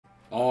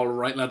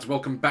Alright lads,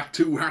 welcome back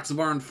to Hearts of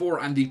Iron 4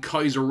 and the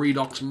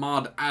kaiserredux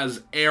mod as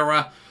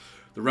Éire,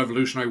 the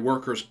Revolutionary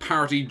Workers'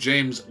 Party,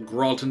 James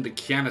Gralton, the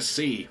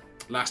Ceannasaí.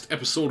 Last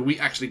episode we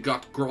actually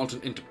got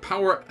Gralton into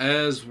power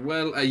as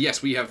well.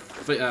 Yes, we have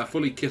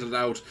fully kitted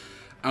out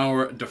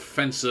our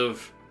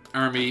defensive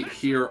army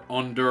here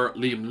under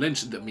Liam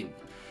Lynch. I mean,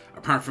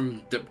 apart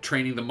from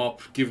training them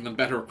up, giving them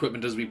better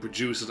equipment as we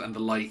produce it and the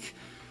like,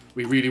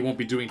 we really won't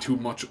be doing too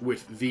much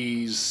with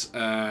these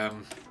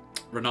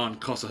renowned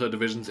Kosaha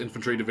divisions,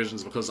 infantry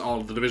divisions, because all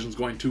of the divisions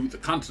going to the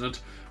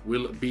continent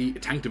will be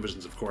tank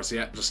divisions, of course.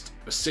 Yeah, just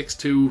a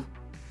 6-2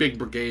 big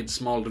brigade,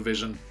 small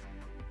division.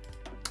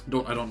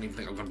 I don't even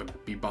think I'm going to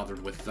be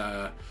bothered with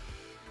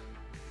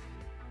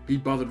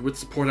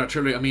support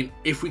artillery. I mean,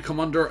 if we come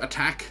under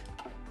attack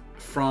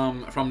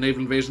from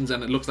naval invasions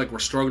and it looks like we're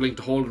struggling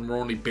to hold and we're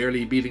only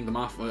barely beating them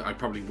off, I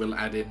probably will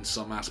add in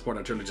some support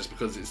artillery, just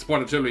because support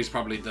artillery is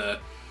probably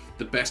the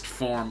best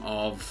form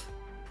of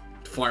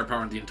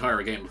firepower in the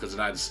entire game, because it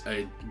adds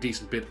a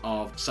decent bit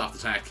of soft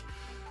attack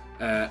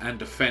and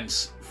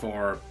defense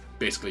for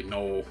basically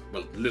no,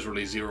 well,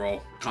 literally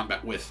zero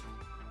combat width.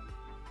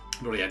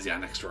 It only adds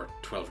an extra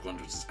 12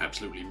 guns, which is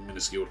absolutely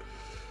minuscule.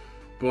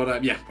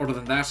 But yeah, other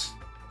than that,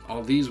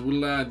 all these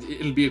will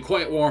it'll be a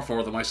quiet war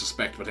for them, I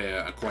suspect. But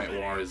a quiet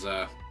war is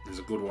a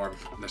good war.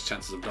 Less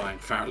chances of dying,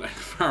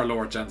 far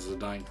lower chances of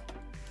dying.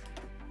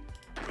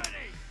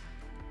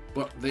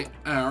 But they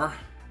are.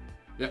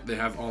 Yep, they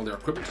have all their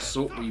equipment,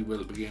 so we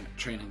will begin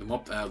training them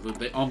up.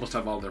 They almost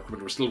have all their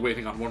equipment. We're still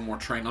waiting on one more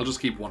train. I'll just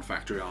keep one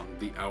factory on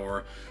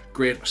our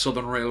Great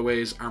Southern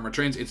Railways armoured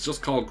trains. It's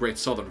just called Great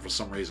Southern for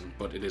some reason,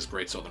 but it is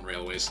Great Southern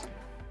Railways.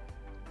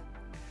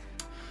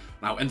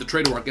 Now, end the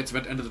trade war. Gets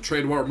event, end of the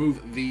trade war.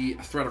 Remove the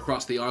threat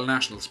across the Isle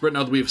Nationals. Britain,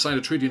 now that we have signed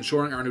a treaty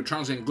ensuring our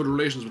neutrality and good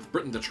relations with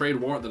Britain, the trade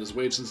war that has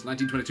waged since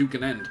 1922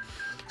 can end.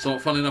 So,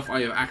 funnily enough,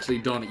 I have actually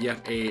done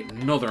yet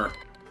another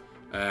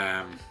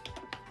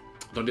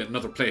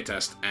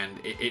playtest, and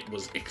it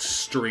was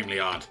extremely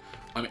odd.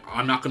 I mean,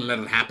 I'm not going to let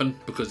it happen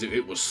because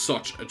it was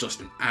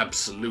just an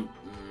absolute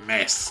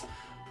mess.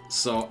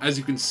 So, as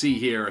you can see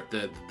here,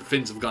 the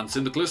Finns have gone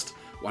syndicalist.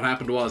 What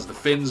happened was the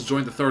Finns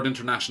joined the Third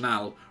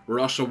Internationale.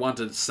 Russia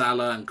wanted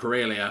Sala and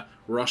Karelia.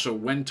 Russia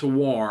went to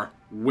war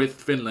with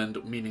Finland,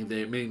 meaning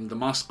the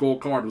Moscow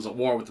Accord was at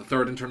war with the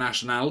Third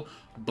Internationale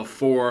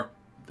before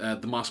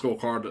the Moscow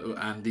Accord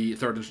and the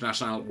Third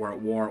Internationale were at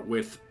war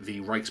with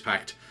the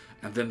Reichspakt.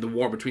 And then the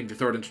war between the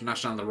Third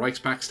Internationale and the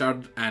Reichspakt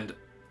started, and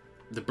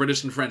the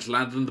British and French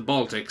landed in the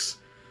Baltics,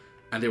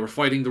 and they were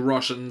fighting the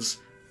Russians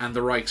and the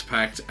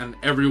Reichspakt, and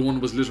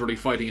everyone was literally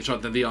fighting each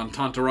other. Then the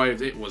Entente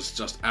arrived. It was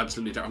just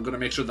absolutely terrible. I'm going to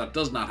make sure that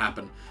does not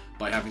happen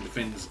by having the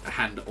Finns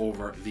hand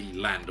over the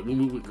land.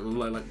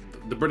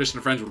 The British and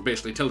the French would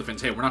basically tell the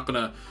Finns, hey, we're not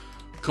going to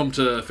come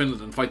to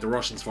Finland and fight the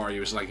Russians for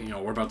you. It's like, you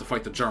know, we're about to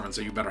fight the Germans,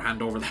 so you better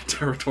hand over that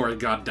territory,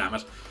 god damn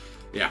it.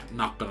 Yeah,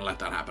 not going to let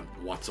that happen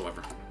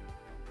whatsoever.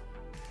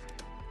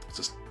 It's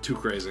just too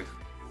crazy.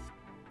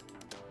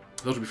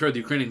 Though, to be fair, the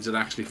Ukrainians did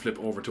actually flip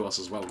over to us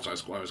as well, which I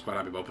was quite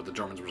happy about, but the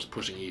Germans were just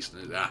pushing east,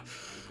 and it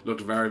looked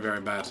very,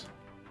 very bad.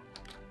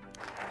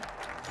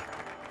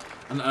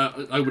 And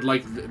I would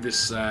like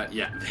this,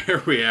 yeah,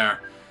 there we are.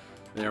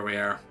 There we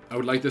are. I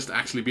would like this to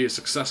actually be a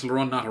successful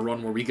run, not a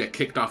run where we get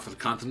kicked off of the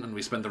continent and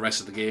we spend the rest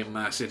of the game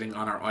sitting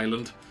on our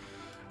island.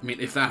 I mean,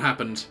 if that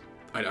happened,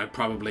 I'd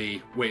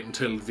probably wait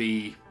until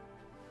the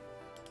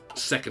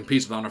second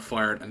piece of honor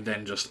fired and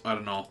then just, I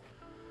don't know,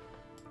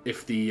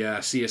 if the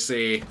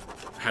CSA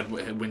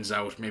wins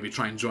out, maybe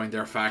try and join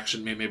their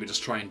faction, maybe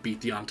just try and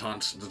beat the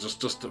Entente,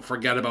 just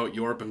forget about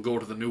Europe and go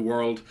to the New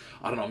World.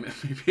 I don't know,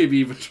 maybe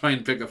even try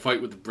and pick a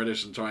fight with the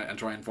British and try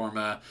and form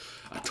a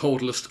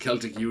totalist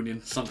Celtic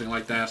Union, something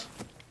like that.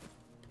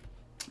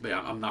 But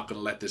yeah, I'm not going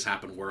to let this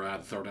happen where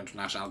the Third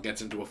International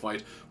gets into a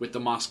fight with the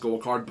Moscow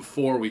Accord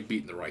before we've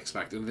beaten the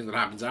Reichspakt. Anything that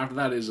happens after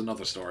that is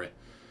another story.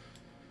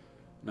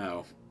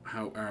 Now,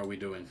 how are we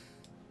doing?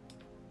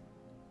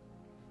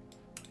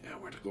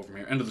 Where to go from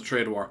here? End of the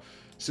trade war.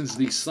 Since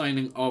the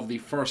signing of the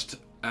first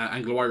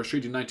Anglo-Irish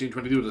Treaty in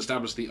 1922 that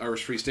established the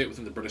Irish Free State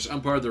within the British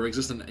Empire, there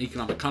existed an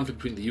economic conflict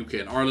between the UK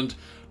and Ireland.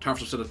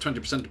 Tariffs were set at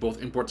 20% to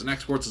both imports and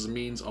exports as a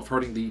means of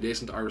hurting the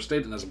nascent Irish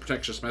state and as a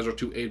protectionist measure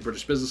to aid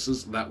British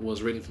businesses that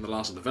was reeling from the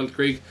loss of the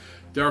Weltkrieg.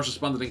 The Irish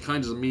responded in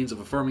kind as a means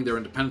of affirming their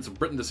independence of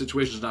Britain. The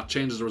situation has not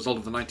changed as a result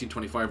of the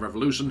 1925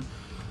 revolution.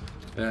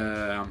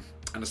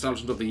 And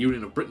establishment of the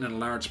Union of Britain in a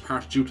large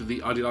part due to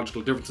the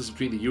ideological differences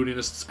between the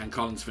Unionists and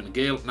Collins, Fine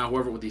Gael. Now,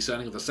 however, with the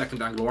signing of the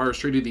Second Anglo-Irish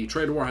Treaty, the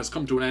trade war has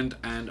come to an end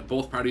and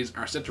both parties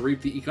are set to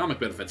reap the economic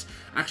benefits.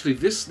 Actually,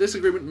 this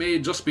agreement may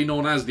just be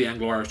known as the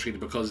Anglo-Irish Treaty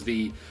because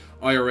the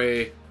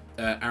IRA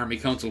Army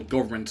Council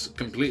government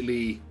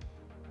completely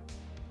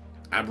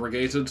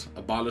abrogated,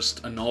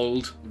 abolished,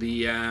 annulled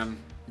the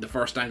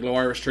First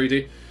Anglo-Irish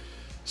Treaty.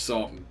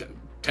 So,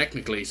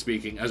 technically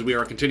speaking, as we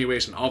are a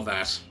continuation of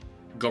that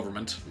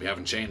government, we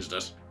haven't changed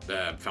it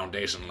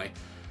foundationally,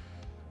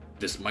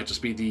 this might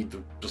just be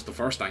just the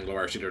first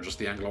Anglo-Irish treaty, or just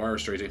the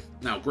Anglo-Irish treaty.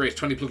 Now, great,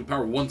 20 political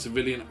power, 1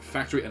 civilian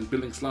factory and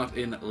building slot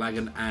in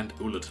Lagan and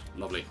Ullad.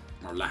 Lovely.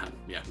 Or Lahan.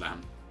 Yeah, Lahan.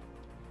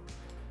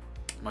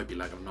 Might be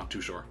Lagan, I'm not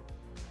too sure.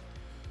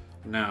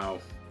 Now,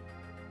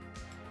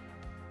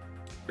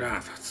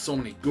 that's so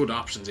many good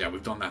options. Yeah,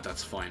 we've done that,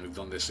 that's fine. We've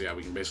done this, yeah,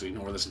 we can basically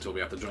ignore this until we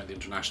have to join the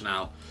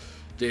Internationale.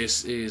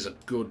 This is a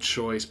good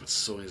choice, but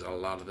so is a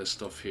lot of this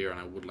stuff here, and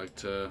I would like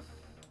to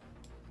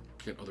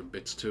get other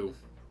bits too.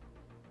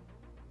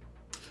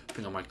 I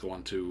think I might go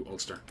on to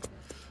Ulster.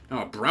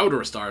 Now, a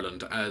Browderist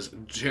Ireland, as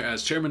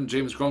Chairman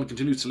James Gralton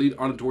continues to lead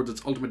Ireland towards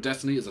its ultimate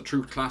destiny as a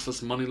true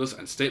classless, moneyless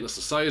and stateless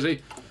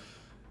society.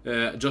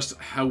 Just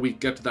how we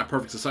get to that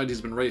perfect society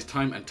has been raised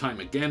time and time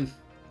again.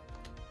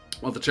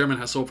 While the chairman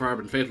has so far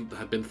been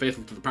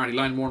faithful to the party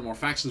line, more and more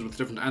factions with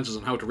different answers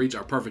on how to reach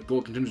our perfect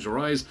goal continue to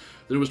rise.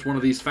 The newest one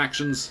of these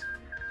factions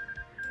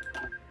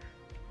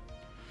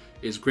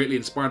is greatly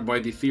inspired by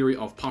the theory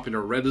of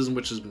popular redism,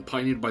 which has been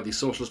pioneered by the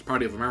Socialist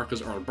Party of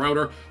America's Earl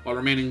Browder. While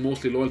remaining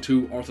mostly loyal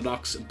to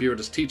orthodox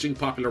Beardist teaching,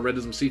 popular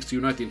redism seeks to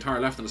unite the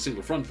entire left on a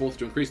single front, both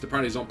to increase the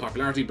party's own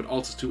popularity, but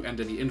also to end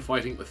any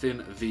infighting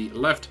within the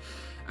left,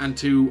 and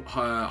to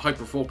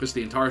hyper-focus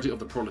the entirety of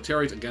the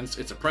proletariat against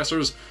its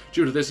oppressors.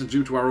 Due to this, and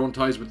due to our own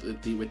ties with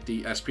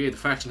the SPA, the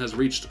faction has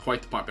reached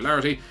quite the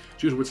popularity.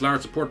 Due to its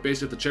large support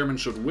base, if the chairman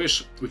should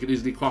wish, we could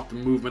easily co-opt the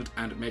movement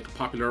and make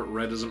popular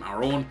redism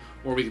our own,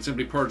 or we could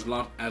simply purge the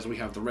lot as we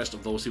have the rest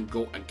of those who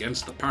go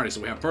against the party. So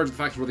we have purged the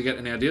faction where they get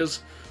any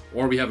ideas,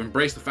 or we have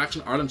embraced the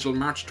faction. Ireland shall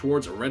march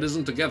towards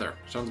redism together.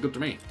 Sounds good to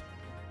me.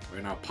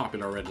 We're now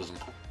popular redism.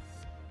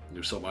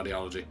 New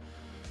sub-ideology.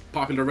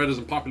 Popular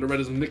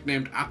redism,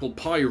 nicknamed apple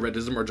pie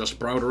redism or just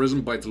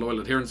Browderism by its loyal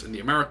adherents in the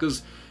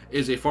Americas,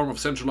 is a form of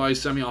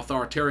centralized,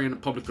 semi-authoritarian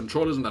public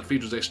controlism that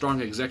features a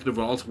strong executive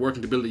while also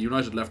working to build a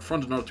united left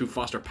front in order to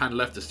foster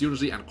pan-leftist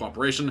unity and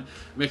cooperation. A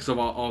mix of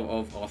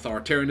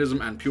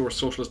authoritarianism and pure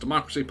socialist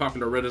democracy,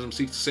 popular redism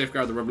seeks to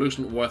safeguard the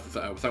revolution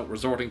without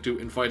resorting to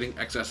infighting,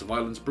 excessive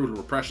violence, brutal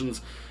repressions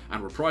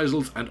and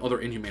reprisals, and other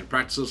inhumane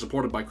practices,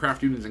 supported by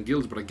craft unions and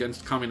guilds, but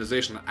against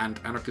communization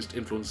and anarchist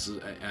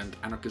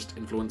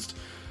influenced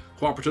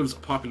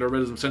cooperatives. Popular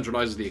redism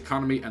centralizes the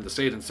economy and the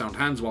state in sound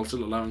hands while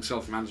still allowing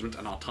self-management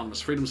and autonomous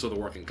freedoms to the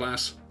working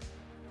class,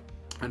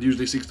 and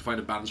usually seeks to find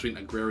a balance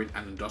between agrarian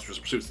and industrious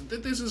pursuits.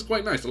 This is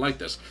quite nice, I like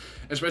this.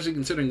 Especially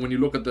considering when you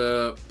look at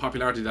the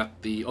popularity that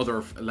the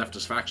other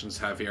leftist factions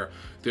have here.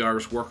 The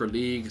Irish Worker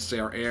League,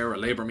 say, or Éire, or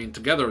Labour, I mean,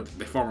 together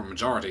they form a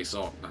majority,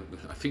 so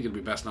I think it'd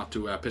be best not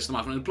to piss them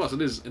off. And plus,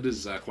 it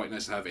is quite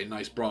nice to have a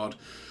nice broad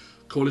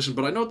coalition,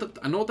 but I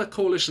know that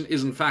coalition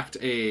is in fact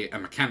a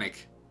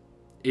mechanic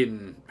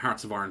in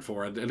Hearts of Iron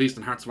 4, at least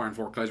in Hearts of Iron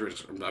 4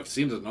 kaiserredux. I've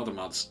seen it in other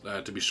mods,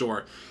 to be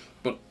sure.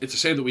 But it's a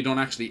shame that we don't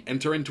actually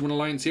enter into an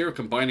alliance here,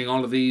 combining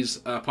all of these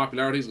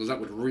popularities, because that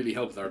would really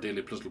help with our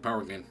daily political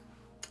power gain.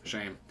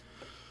 Shame.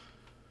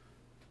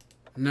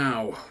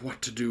 Now,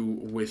 what to do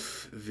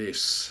with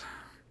this?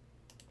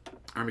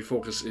 Army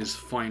focus is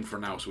fine for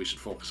now, so we should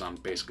focus on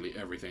basically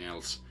everything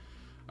else.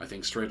 I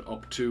think straight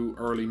up to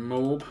early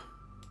mob.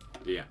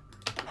 Yeah.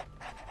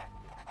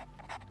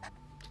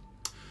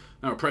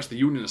 Now, oppress the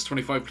Unionists.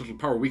 25 political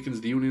power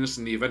weakens the Unionists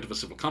in the event of a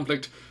civil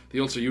conflict. The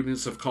Ulster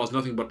Unionists have caused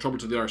nothing but trouble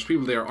to the Irish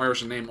people. They are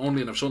Irish in name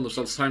only and have shown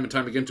themselves time and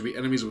time again to be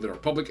enemies of the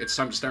Republic. It's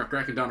time to start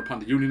cracking down upon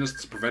the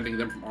Unionists, preventing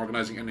them from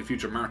organising any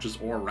future marches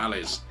or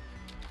rallies.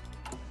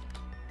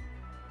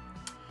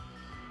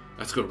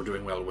 That's good, we're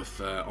doing well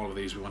with all of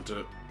these. We want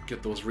to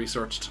get those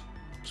researched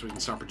so we can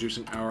start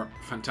producing our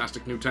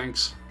fantastic new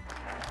tanks.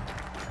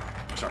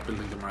 Or start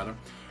building them, rather.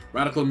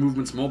 Radical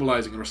movements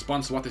mobilising in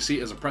response to what they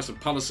see as oppressive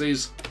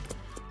policies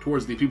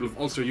towards the people of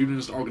Ulster.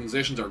 Unionist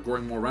organisations are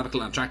growing more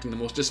radical and attracting the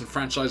most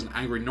disenfranchised and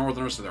angry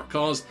northerners to their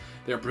cause.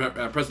 They are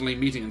presently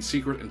meeting in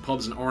secret in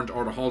pubs and Orange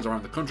Order halls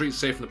around the country,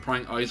 safe from the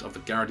prying eyes of the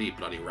Gardaí.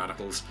 Bloody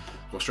radicals.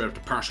 Go straight up to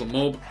partial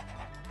mob.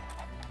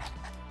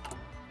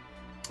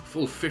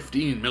 Full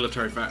 15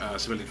 military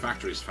civilian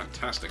factories.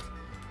 Fantastic.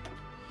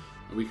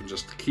 And we can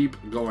just keep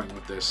going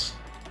with this.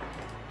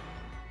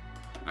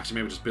 Actually,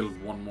 maybe just build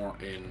one more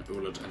in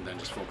Ullad and then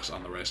just focus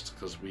on the rest,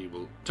 because we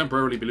will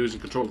temporarily be losing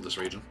control of this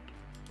region.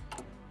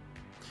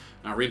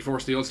 Now,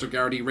 reinforce the Ulster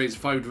Gardaí, raise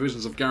 5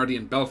 divisions of Gardaí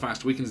in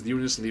Belfast, weakens the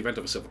Unionists in the event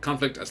of a civil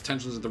conflict. As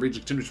tensions in the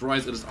region continue to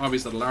rise, it is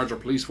obvious that a larger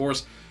police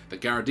force, the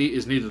Gardaí,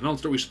 is needed in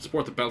Ulster. We should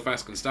support the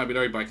Belfast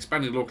Constabulary by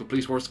expanding the local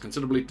police force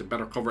considerably to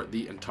better cover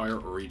the entire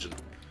region.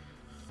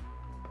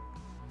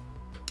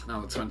 Now,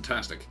 that's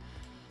fantastic.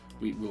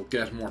 We will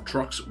get more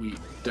trucks. We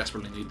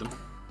desperately need them.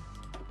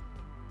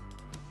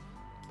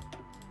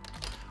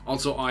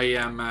 Also, I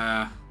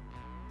am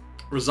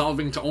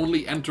resolving to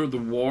only enter the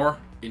war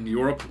in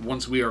Europe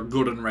once we are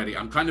good and ready.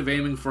 I'm kind of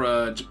aiming for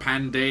a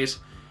Japan date,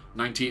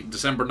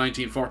 December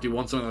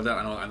 1941, something like that.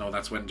 I know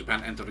that's when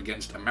Japan entered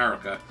against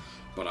America,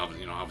 but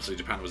obviously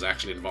Japan was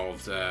actually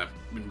involved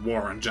in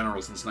war in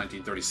general since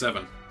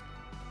 1937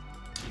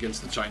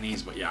 against the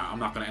Chinese. But yeah, I'm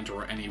not going to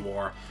enter any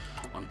war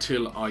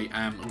until I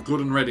am good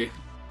and ready.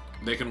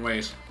 They can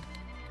wait.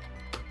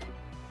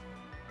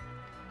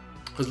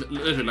 Because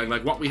literally,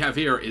 like what we have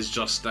here is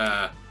just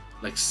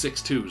like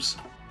 6 2s,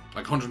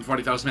 like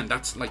 140,000 men.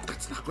 That's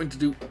not going to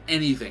do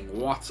anything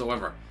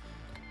whatsoever.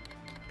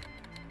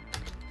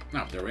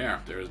 Now there we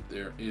are.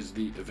 There is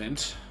the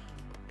event.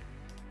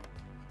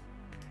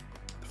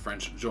 The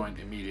French joined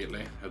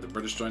immediately. Have the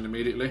British joined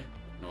immediately?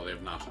 No, they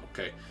have not.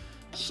 Okay,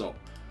 so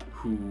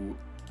who?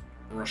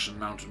 Russian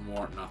Mountain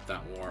War, not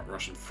that war.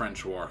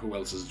 Russian-French War. Who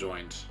else has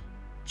joined?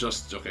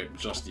 Just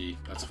ye.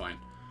 That's fine.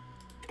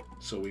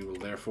 So we will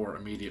therefore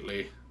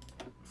immediately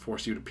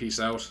force you to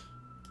peace out.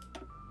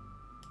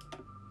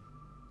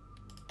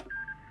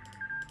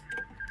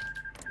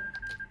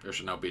 There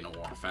should now be no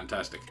war.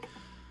 Fantastic.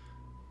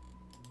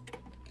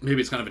 Maybe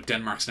it's kind of a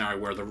Denmark scenario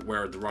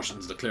where the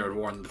Russians declared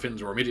war and the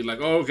Finns were immediately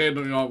like, oh, okay,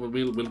 no, we'll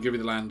give you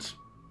the land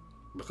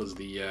because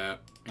the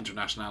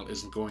Internationale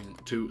isn't going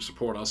to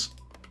support us.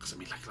 Because I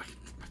mean, like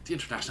the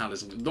Internationale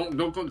isn't.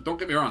 Don't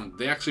get me wrong.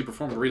 They actually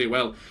performed really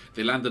well.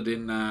 They landed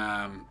in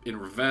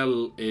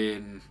Revel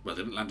well, they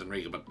didn't land in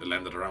Riga, but they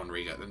landed around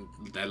Riga. Then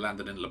they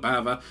landed in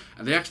Libava,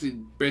 and they actually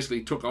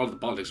basically took all of the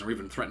Baltics and were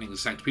even threatening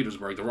St.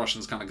 Petersburg. The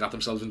Russians kind of got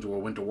themselves into a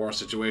winter war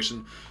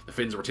situation. The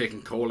Finns were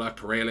taking Kola,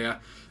 Karelia.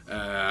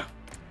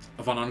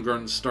 Von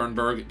Ungern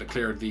Sternberg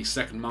declared the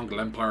Second Mongol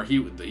Empire. He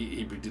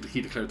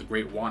declared the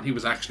Great One. He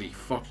was actually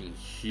fucking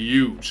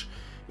huge.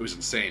 It was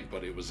insane,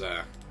 but it was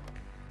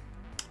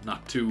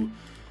not in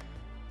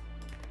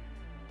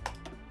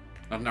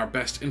our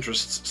best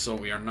interests, so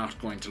we are not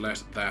going to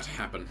let that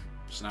happen.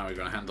 So now we're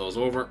going to hand those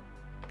over.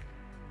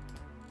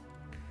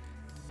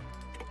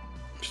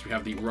 So we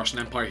have the Russian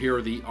Empire here,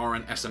 the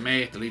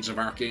RNSMA, the Legion of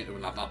Archangel,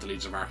 well, not the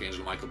Legion of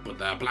Archangel Michael, but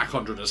the Black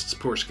Hundredists,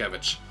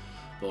 Purshkevich,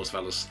 those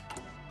fellas.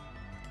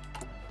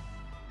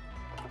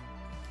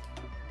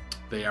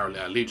 They are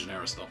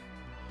legionnaires though.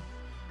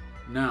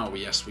 Now,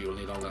 yes, we will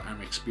need all that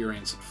army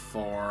experience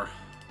for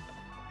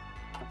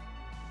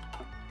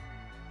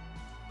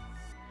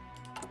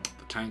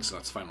the tanks, so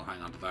that's fine, we'll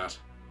hang on to that.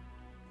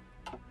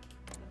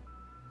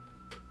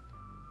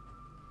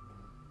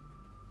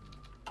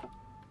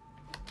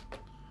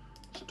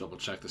 So double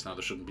check this now,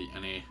 there shouldn't be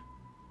any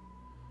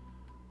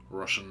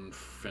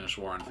Russian-Finnish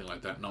war or anything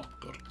like that. No,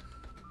 good.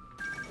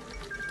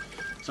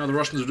 So now the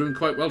Russians are doing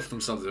quite well for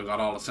themselves. They've got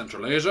all of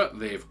Central Asia,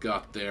 they've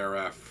got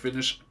their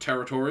Finnish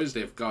territories,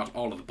 they've got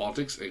all of the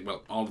Baltics,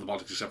 well, all of the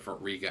Baltics except for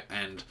Riga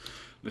and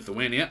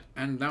Lithuania,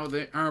 and now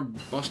they are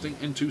busting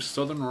into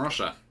southern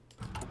Russia.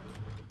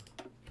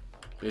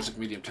 Basic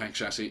medium tank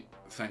chassis,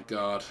 thank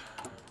God.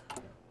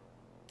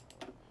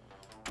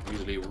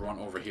 Easily run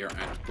over here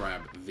and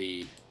grab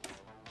the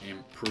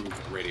improved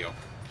radio.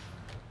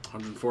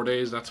 104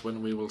 days, that's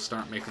when we will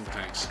start making the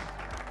tanks.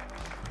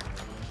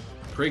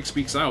 Craig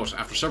speaks out.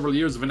 After several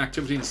years of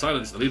inactivity and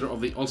silence, the leader of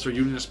the Ulster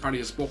Unionist Party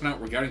has spoken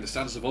out regarding the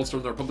status of Ulster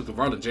in the Republic of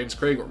Ireland. James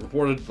Craig,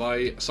 reported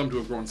by some to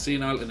have grown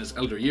senile in his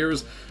elder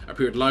years,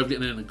 appeared lively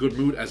and in a good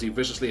mood as he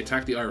viciously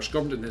attacked the Irish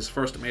government in his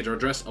first major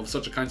address of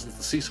such a kind since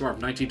the ceasefire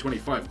of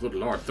 1925. Good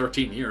lord,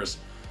 13 years.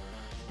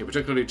 He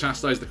particularly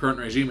chastised the current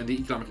regime and the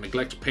economic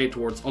neglect paid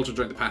towards Ulster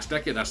during the past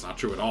decade. That's not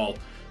true at all.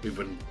 We've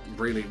been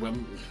really, well,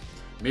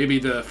 maybe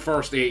the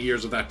first 8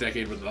 years of that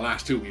decade, but in the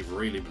last two,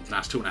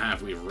 last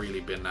 2.5, we've really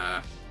been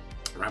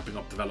ramping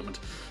up development,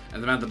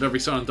 and demanded that every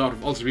son and daughter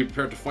of Ulster be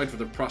prepared to fight for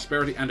the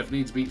prosperity and, if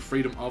needs be,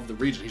 freedom of the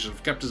region. He should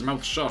have kept his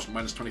mouth shut.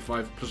 Minus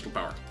 25 political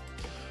power.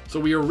 So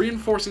we are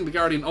reinforcing the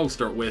Guardian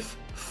Ulster with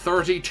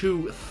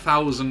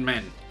 32,000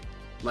 men.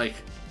 Like,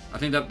 I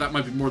think that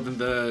might be more than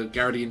the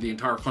Guardian the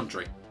entire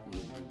country.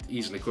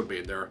 Easily could be.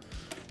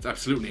 It's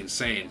absolutely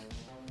insane.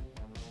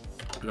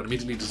 We're going to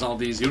immediately dissolve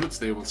these units.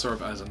 They will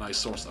serve as a nice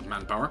source of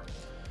manpower.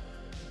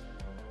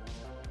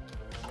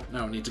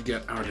 Now we need to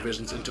get our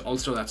divisions into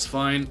Ulster. That's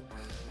fine.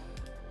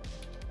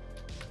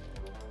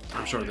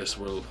 I'm sure this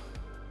will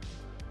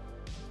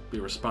be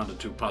responded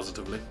to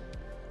positively.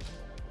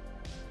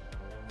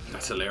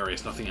 That's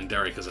hilarious. Nothing in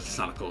Derry because it's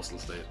not a coastal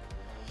state.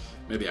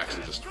 Maybe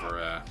actually just for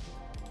there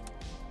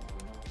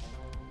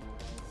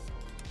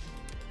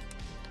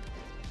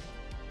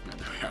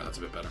we are. That's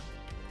a bit better.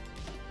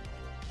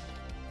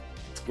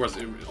 Whereas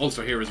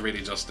Ulster here is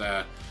really just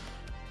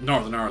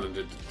Northern Ireland.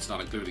 It's not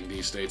including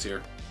these states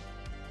here.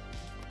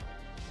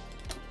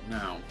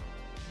 Now,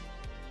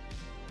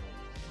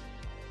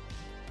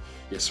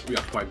 yes, we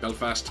occupy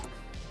Belfast.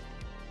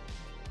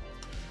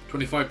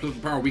 25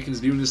 political power weakens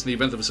the Unionists in the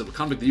event of a civil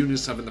conflict. The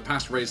Unionists have in the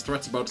past raised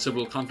threats about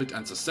civil conflict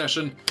and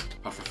secession.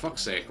 Oh, for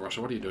fuck's sake,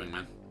 Russia, what are you doing,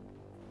 man?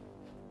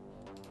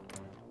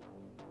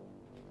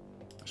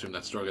 I assume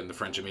that's drugging the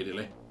French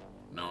immediately.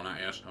 No, not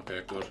yet.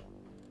 Okay, good.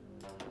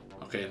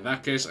 Okay, in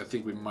that case, I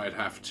think we might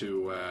have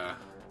to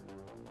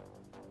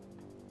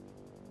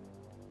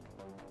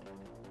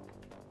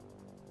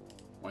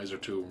why is there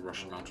 2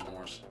 Russian mountain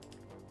wars?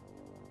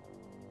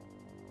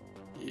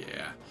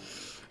 Yeah.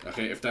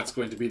 Okay, if that's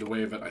going to be the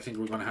way of it, I think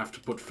we're going to have to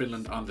put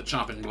Finland on the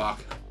chopping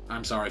block.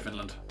 I'm sorry,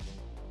 Finland.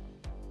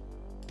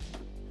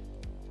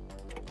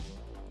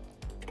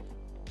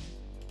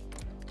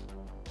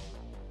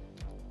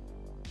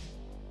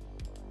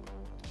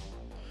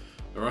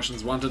 The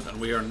Russians want it,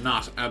 and we are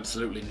not,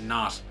 absolutely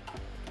not,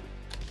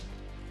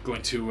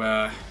 going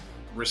to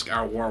risk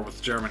our war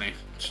with Germany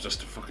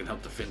just to fucking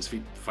help the Finns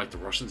fight the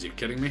Russians. Are you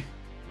kidding me?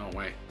 No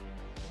way.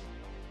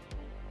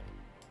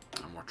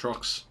 And more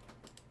trucks.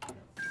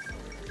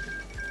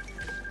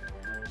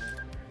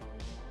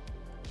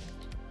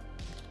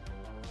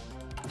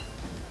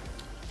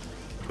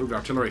 Improved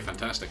artillery,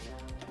 fantastic.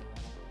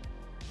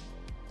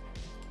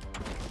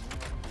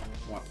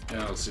 What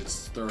else?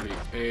 It's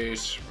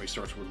 38.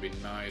 Research would be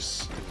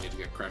nice. We need to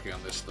get cracking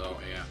on this though,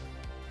 yeah.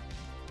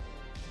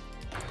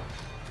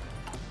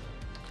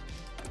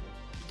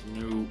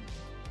 New.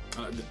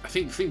 I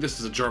think this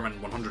is a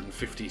German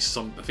 150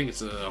 some. I think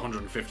it's a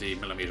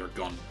 150mm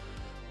gun,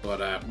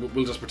 but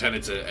we'll just pretend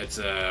it's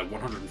a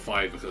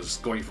 105 because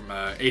going from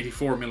a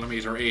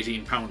 84mm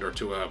 18-pounder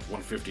to a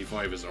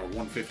 155 is, or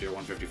 150 or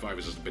 155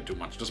 is just a bit too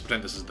much. Just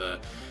pretend this is the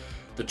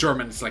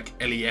German. It's like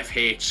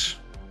LEFH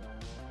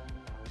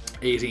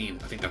 18.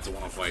 I think that's a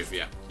 105.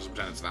 Yeah, just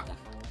pretend it's that one.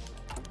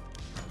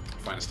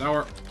 Finest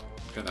hour.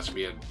 Okay, that should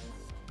be a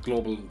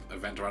global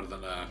event rather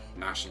than a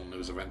national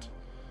news event.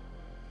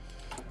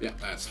 Yeah,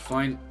 that's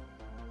fine.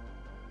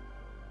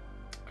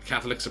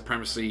 Catholic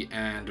supremacy,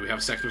 and do we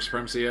have secular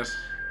supremacy yet?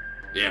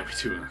 Yeah, we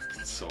do.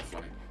 It's so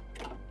funny.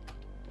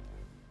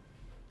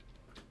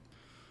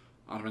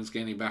 Ottomans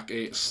gaining back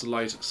a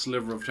slight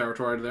sliver of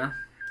territory there.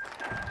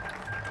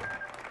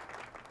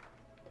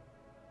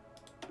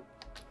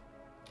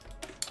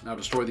 Now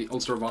destroy the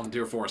Ulster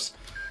Volunteer Force.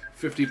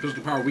 50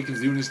 political power weakens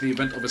the Unionists in the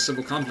event of a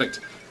civil conflict.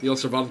 The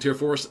Ulster Volunteer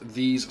Force,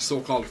 these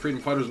so-called freedom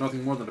fighters, are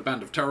nothing more than a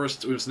band of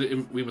terrorists.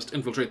 We must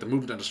infiltrate the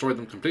movement and destroy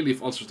them completely.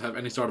 If Ulster is to have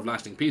any sort of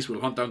lasting peace, we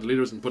will hunt down the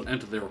leaders and put an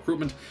end to their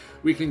recruitment,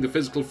 weakening the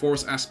physical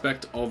force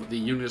aspect of the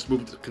Unionist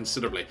movement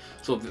considerably.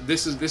 So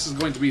this is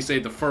going to be, say,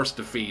 the first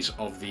defeat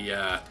of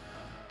the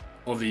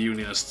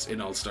Unionists in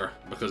Ulster,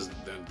 because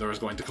there is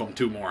going to come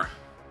 2 more.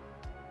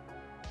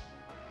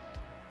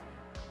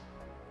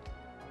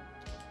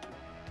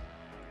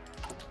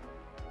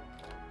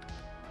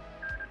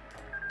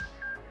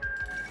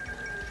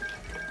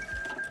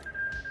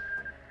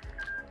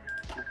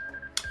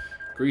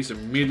 Greece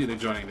immediately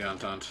joining the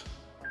Entente.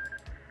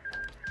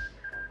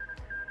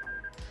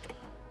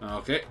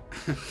 Okay,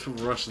 the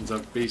Russians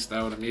have beasted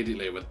out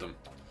immediately with them.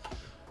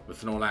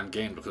 With no land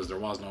gained, because there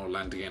was no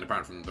land to gain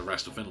apart from the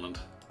rest of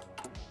Finland.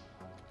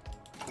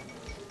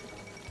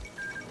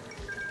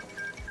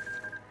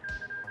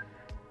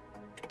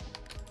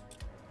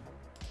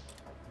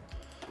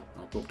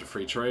 I'll go up to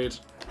free trade.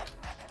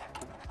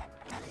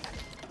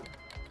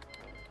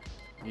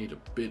 Need a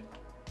bit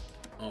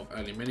of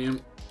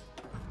aluminium.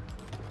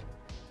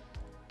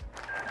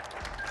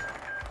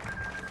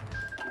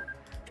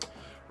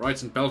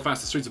 Riots in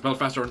Belfast. The streets of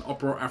Belfast are in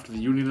uproar after the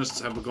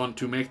Unionists have begun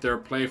to make their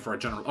play for a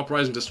general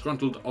uprising.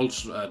 Disgruntled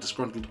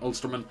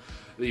Ulstermen,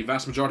 the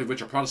vast majority of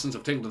which are Protestants,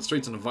 have taken to the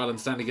streets in a violent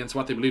stand against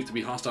what they believe to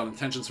be hostile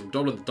intentions from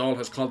Dublin. The Dáil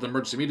has called an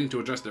emergency meeting to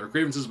address their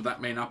grievances, but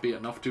that may not be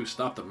enough to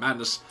stop the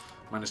madness.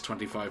 Minus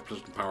 25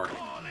 political power.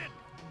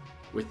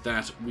 With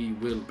that, we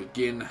will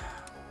begin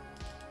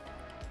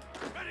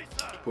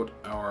to put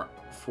our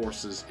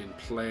forces in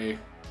play.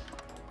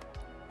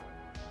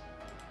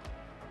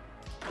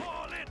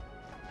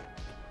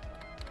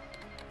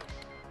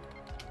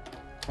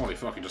 Holy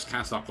fuck, you just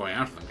can't stop going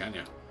after them, can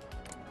you?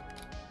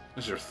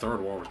 This is your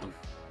 3rd war with them.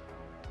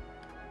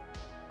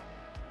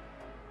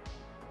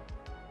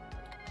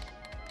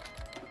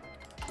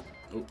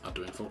 Oh, not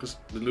doing focus.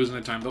 Didn't lose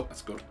any time though,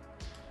 that's good.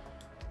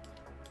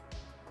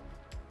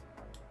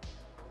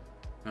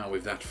 Now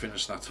we've that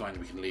finished, that's fine,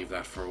 we can leave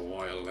that for a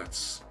while,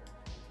 that's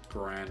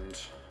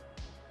grand.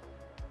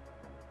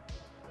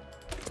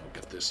 I'll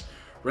get this.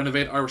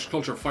 Renovate Irish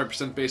culture,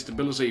 5% base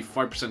stability,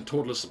 5%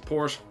 totalist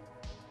support.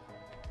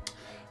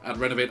 Add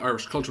Renovate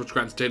Irish Culture, which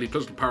grants daily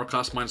political power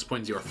cost minus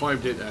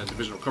 0.05,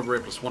 division recovery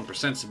rate plus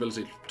 1%,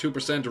 stability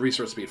 2%,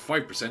 resource speed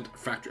 5%,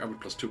 factory output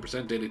plus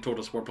 2%, daily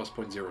total support plus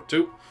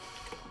 0.02.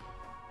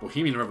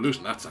 Bohemian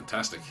Revolution, that's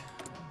fantastic.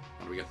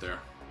 What do we get there?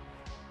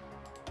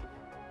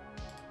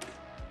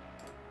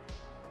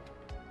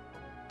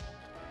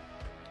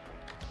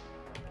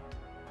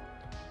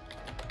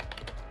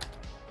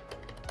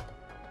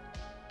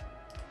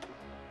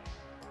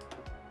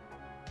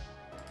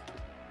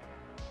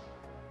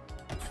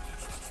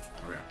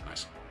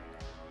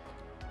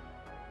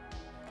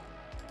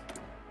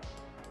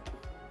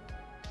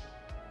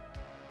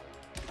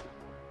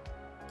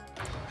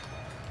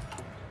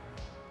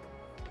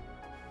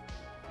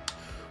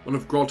 One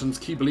of Gralton's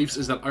key beliefs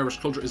is that Irish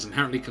culture is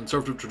inherently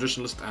conservative,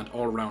 traditionalist, and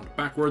all-round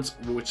backwards,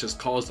 which has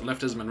caused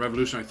leftism and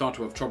revolutionary thought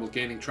to have trouble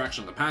gaining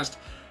traction in the past.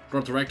 In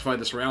order to rectify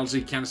this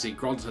reality, Ceannasaí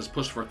Gralton has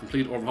pushed for a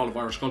complete overhaul of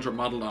Irish culture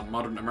modelled on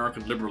modern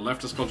American liberal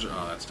leftist culture.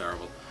 Oh, that's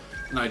terrible.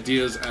 And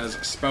ideas as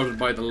spouted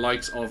by the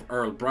likes of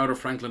Earl Browder,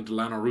 Franklin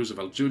Delano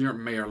Roosevelt Jr.,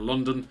 Mayor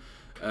London,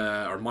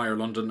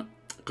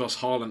 Gus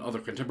Hall, and other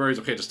contemporaries.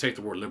 Okay, just take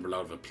the word liberal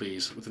out of it,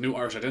 please. With the new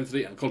Irish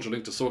identity and culture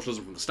linked to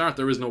socialism from the start,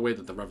 there is no way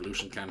that the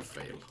revolution can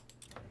fail.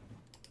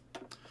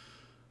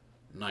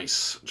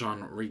 Nice.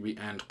 John Rigby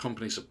and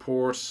company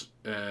support.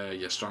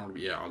 Yes, John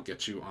Rigby. Yeah, I'll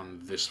get you on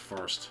this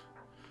first.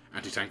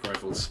 Anti-tank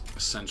rifles,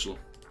 essential.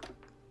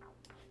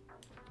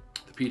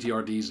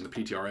 PTRDs and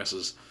the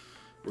PTRSs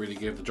really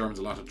gave the Germans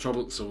a lot of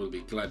trouble, so we'll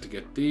be glad to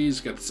get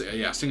these. Get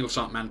yeah, single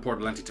shot man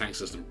portable anti-tank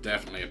system,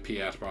 definitely a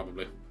Piat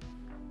probably.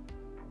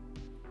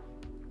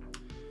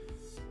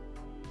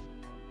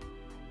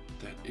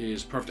 That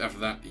is perfect. After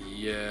that,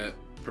 yeah,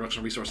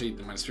 production resource heat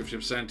minus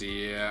 50%,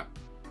 yeah.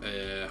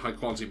 High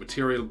quality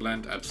material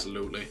blend,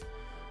 absolutely.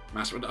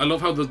 I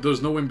love how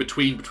there's no in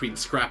between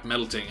scrap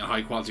melting and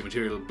high quality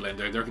material blend.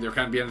 There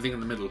can't be anything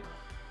in the middle.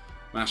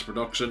 Mass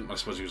production, I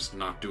suppose you just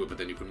not do it, but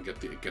then you couldn't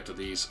get to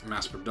these.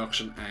 Mass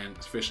production and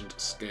efficient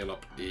scale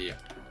up. Yeah.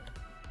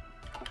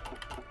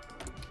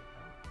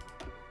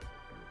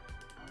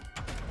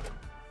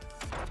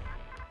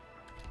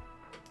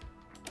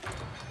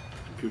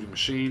 Computing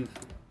machine.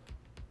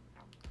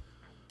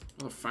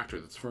 Another factory,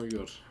 that's very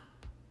good.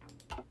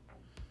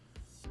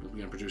 We'll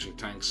begin producing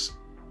tanks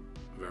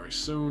very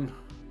soon.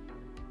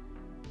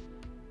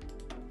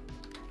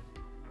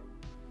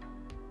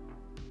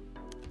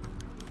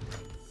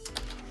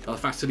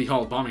 Belfast City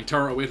Hall bombing.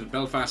 Terror awaited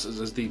Belfast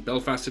as the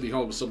Belfast City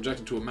Hall was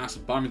subjected to a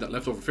massive bombing that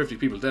left over 50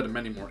 people dead and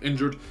many more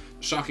injured.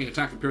 The shocking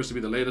attack appears to be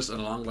the latest in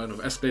a long line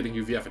of escalating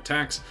UVF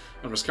attacks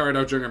and was carried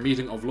out during a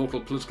meeting of local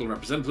political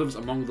representatives.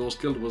 Among those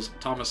killed was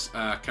Thomas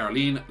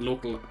Caroline,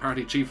 local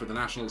party chief of the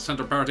National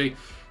Centre Party.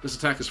 This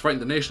attack has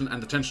frightened the nation,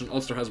 and the tension in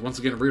Ulster has once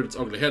again reared its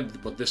ugly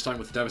head, but this time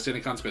with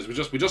devastating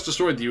consequences. We just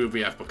destroyed the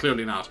UVF, but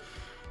clearly not.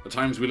 The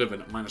times we live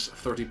in, minus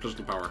 30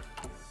 political power.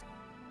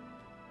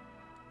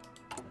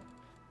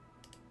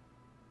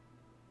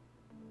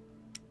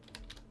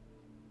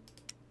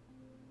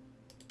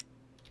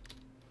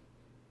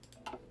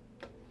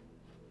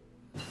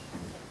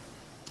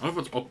 I don't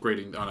know if it's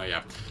upgrading. Oh no,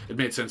 yeah. It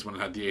made sense when it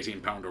had the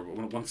 18-pounder,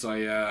 but once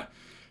I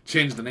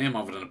changed the name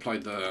of it and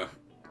applied the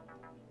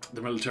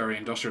military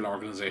industrial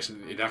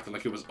organization, it acted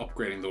like it was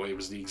upgrading, though it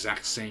was the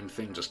exact same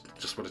thing, just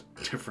with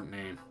a different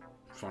name.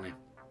 Funny.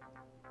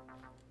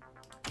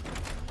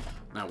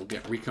 Now we'll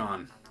get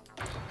recon.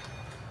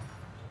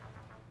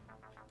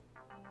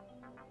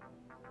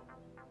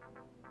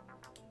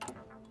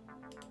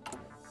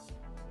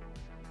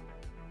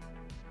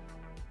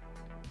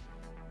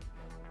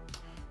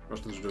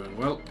 Russians are doing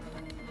well.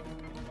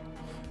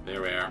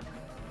 There we are.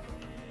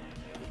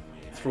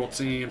 Throat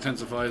singing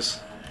intensifies.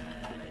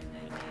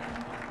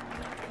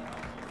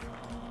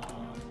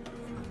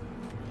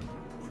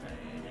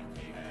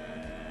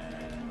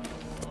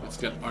 Let's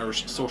get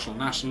Irish social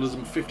nationalism.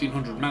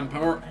 1,500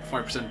 manpower,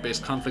 5% base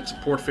conflict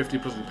support, 50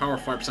 political power,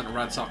 5%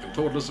 RADSOC and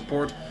total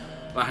support.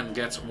 Lahan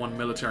gets 1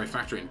 military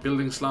factory and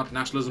building slot.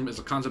 Nationalism is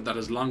a concept that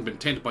has long been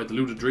tainted by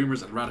deluded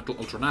dreamers and radical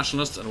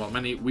ultranationalists, and while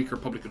many weaker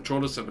public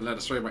controlists have been led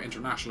astray by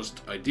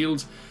internationalist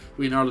ideals,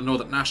 we in Ireland know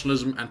that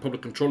nationalism and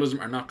public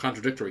controlism are not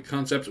contradictory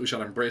concepts. We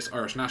shall embrace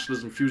Irish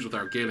nationalism fused with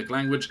our Gaelic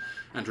language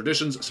and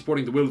traditions,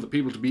 supporting the will of the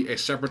people to be a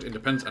separate,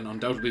 independent and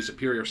undoubtedly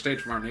superior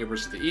state from our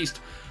neighbours to the east.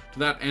 To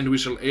that end, we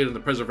shall aid in the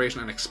preservation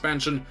and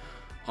expansion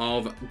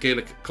of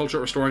Gaelic culture,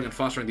 restoring and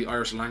fostering the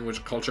Irish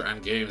language, culture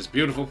and games.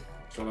 Beautiful.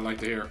 That's what I like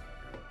to hear.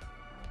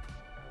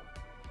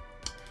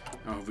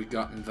 Oh, have we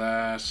gotten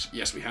that?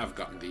 Yes, we have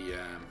gotten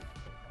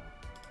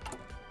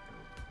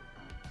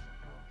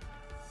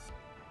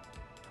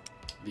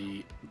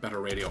the better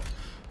radio.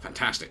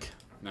 Fantastic.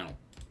 Now,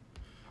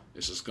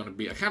 this is going to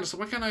be...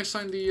 why can't I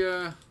assign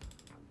the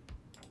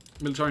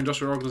military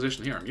industrial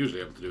organization here? I'm usually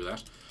able to do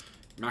that.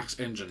 Max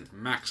engine,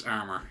 max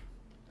armor.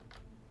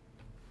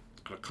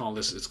 I'm going to call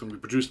this... It's going to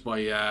be produced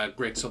by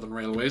Great Southern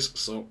Railways,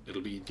 so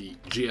it'll be the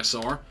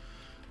GSR.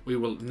 We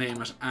will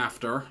name it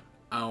after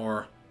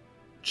our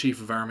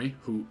Chief of Army,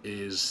 who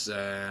is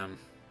the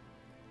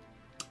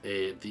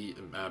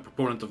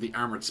proponent of the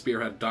Armoured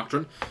Spearhead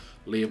Doctrine,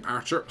 Liam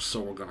Archer.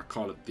 So we're going to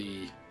call it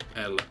the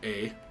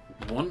LA1,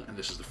 and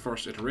this is the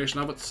first iteration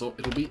of it, so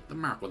it'll be the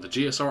Mark 1, the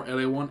GSR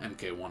LA1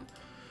 MK1.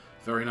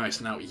 Very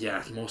nice. Now,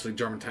 yeah, mostly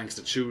German tanks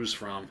to choose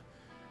from.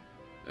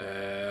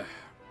 There's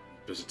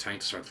a tank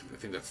to start. I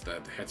think that's the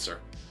Hetzer.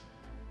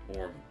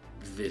 Or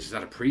this. Is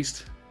that a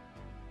priest?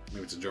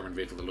 Maybe it's a German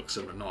vehicle that looks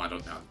similar. No, I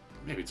don't know.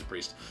 Maybe it's a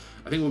priest.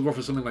 I think we'll go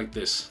for something like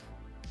this.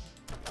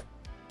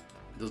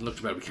 It doesn't look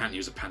too bad. We can't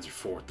use a Panzer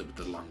IV,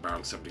 the long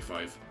barrel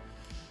 75.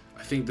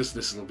 I think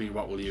this will be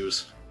what we'll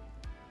use.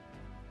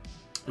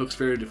 Looks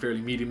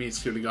fairly medium.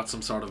 It's clearly got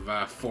some sort of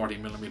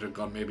 40mm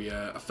gun, maybe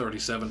a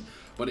 37.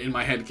 But in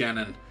my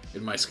headcanon,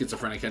 in my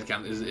schizophrenic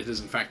headcanon, it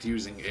is in fact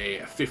using a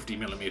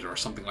 50mm or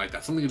something like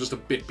that. Something just a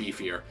bit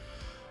beefier.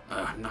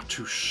 I'm not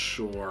too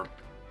sure.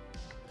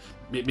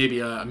 Maybe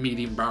a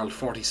medium barrel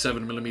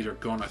 47mm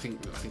gun. I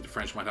think the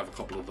French might have a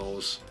couple of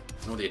those.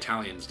 I know the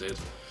Italians did.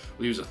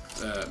 We'll use a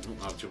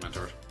 2-man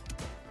turret.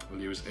 We'll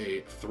use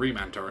a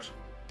 3-man turret.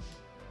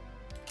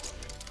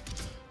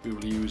 We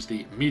will use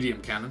the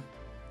medium cannon.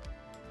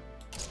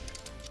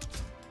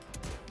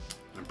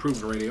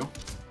 Improved radio.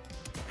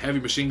 Heavy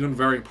machine gun,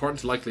 very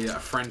important. Likely a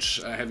French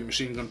heavy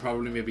machine gun,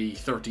 probably maybe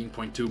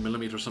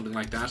 13.2mm or something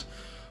like that.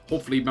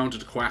 Hopefully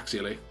mounted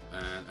coaxially,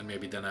 and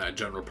maybe then a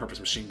general purpose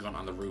machine gun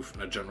on the roof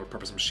and a general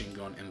purpose machine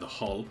gun in the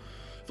hull.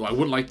 Though I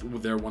would like for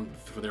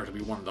there to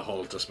be one in the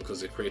hull, just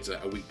because it creates a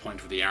weak point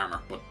for the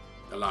armor. But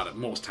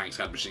most tanks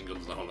had machine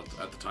guns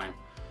at the time.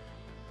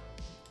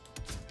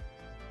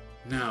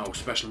 Now,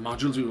 special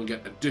modules, we will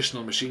get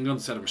additional machine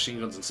guns, set of machine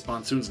guns and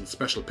spontoons, and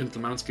special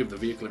pintle mounts give the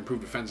vehicle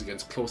improved defense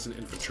against close-in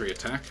infantry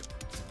attack.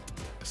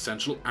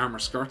 Essential. Armor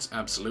skirts,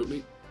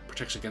 absolutely.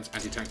 Protection against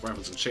anti-tank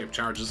rifles and shaped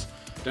charges.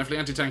 Definitely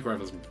anti-tank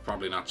rifles,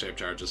 probably not shaped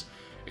charges.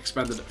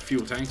 Expanded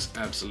fuel tanks,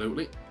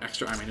 absolutely.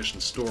 Extra ammunition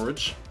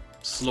storage.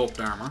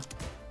 Sloped armor.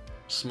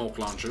 Smoke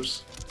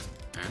launchers.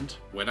 And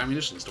wet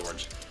ammunition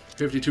storage.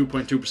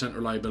 52.2%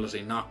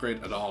 reliability, not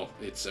great at all.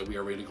 It's we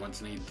are really going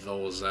to need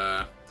those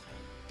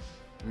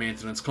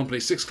maintenance. Company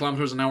 6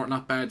 kilometers an hour,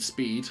 not bad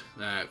speed.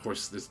 Of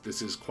course,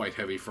 this is quite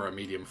heavy for a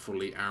medium,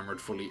 fully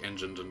armored, fully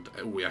engined,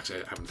 and we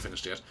actually haven't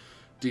finished yet.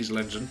 Diesel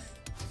engine,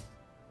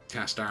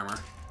 cast armor,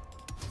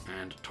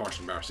 and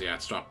torsion bar. So yeah,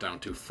 it's dropped down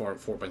to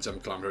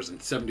 4.7 kilometers and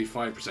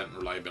 75%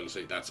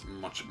 reliability. That's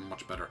much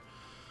better.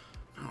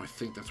 Oh, I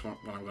think that's what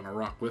I'm going to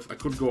rock with. I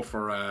could go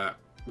for a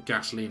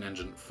gasoline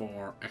engine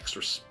for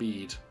extra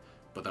speed,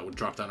 but that would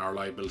drop down our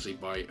reliability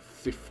by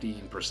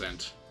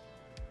 15%.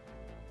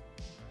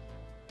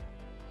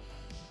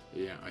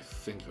 Yeah, I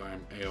think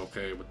I'm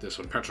a-okay with this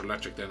one. Petrol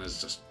electric then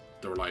is just,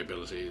 the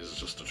reliability is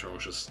just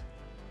atrocious.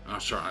 I'm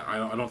not sure,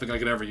 I don't think I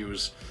could ever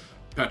use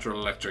petrol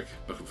electric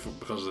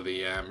because of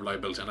the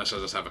reliability, unless I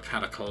just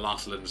had a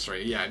colossal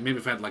industry. Yeah, maybe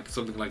if I had like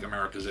something like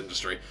America's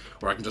industry,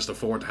 where I can just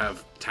afford to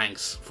have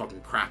tanks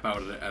fucking crap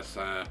out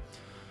at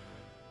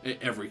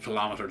every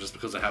kilometer just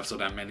because I have so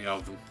damn many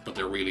of them, but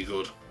they're really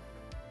good.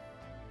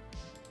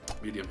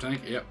 Medium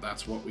tank, yep,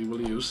 that's what we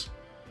will use.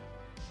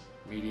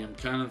 Medium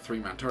cannon,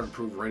 3-man turret,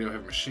 improved radio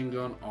heavy machine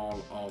gun,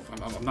 all of...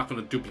 I'm not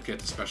going to duplicate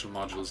the special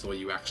modules the way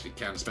you actually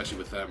can, especially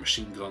with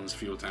machine guns,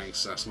 fuel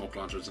tanks, smoke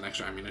launchers, and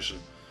extra ammunition.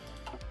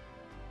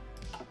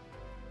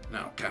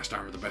 Now, cast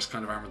armor, the best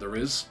kind of armor there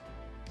is.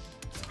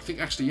 I think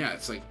actually, yeah,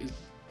 it's like...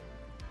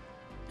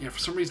 yeah, for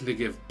some reason they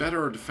give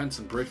better defense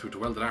and breakthrough to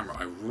welded armor.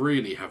 I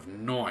really have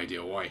no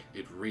idea why.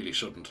 It really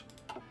shouldn't.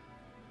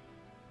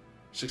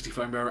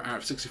 65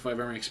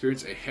 armor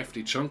experience, a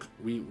hefty chunk.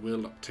 We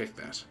will take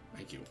that.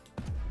 Thank you.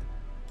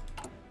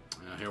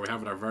 Here we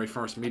have it, our very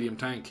first medium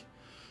tank.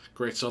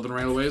 Great Southern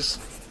Railways.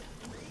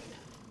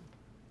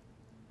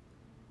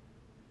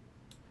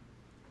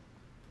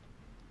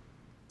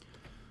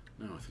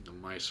 Now I think I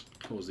might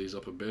close these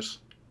up a bit.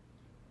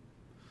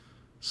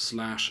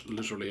 Slash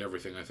literally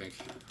everything, I think.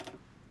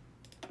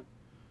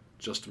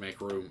 Just to make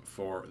room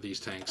for these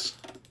tanks.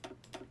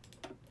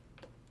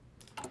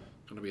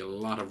 Going to be a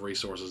lot of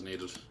resources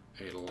needed.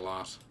 A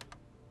lot.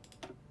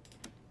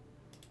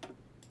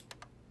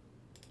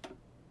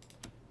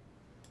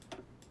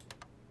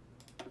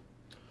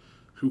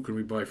 Who can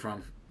we buy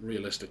from,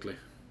 realistically?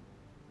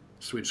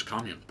 Swedish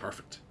Commune,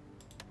 perfect.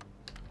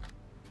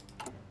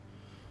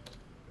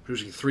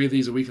 Producing 3 of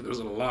these a week, and there's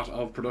a lot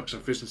of production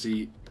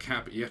efficiency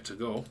cap yet to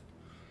go.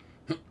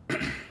 Now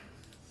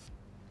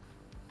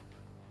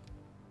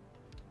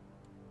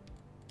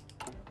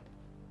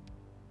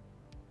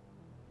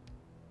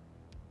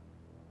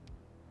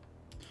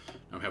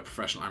we have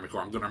Professional Army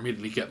Corps. I'm going to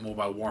immediately get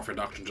Mobile Warfare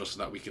Doctrine just so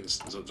that we can,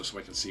 just so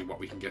I can see what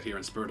we can get here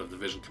in Spirit of the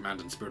Division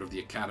Command and Spirit of the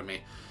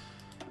Academy.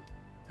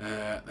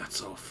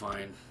 That's all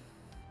fine.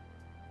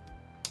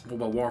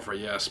 Mobile Warfare,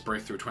 yes.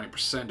 Breakthrough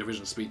 20%,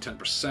 Division Speed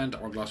 10%,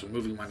 Hourglass with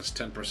Moving minus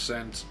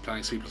 10%,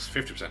 Planning Speed plus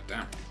 50%.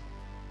 Damn.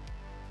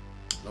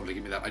 Lovely,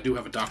 give me that. I do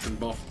have a Doctrine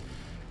buff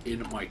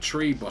in my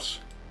tree, but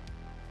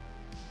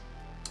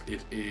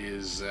it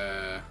is...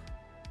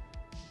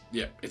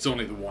 yeah, it's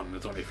only the one,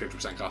 it's only a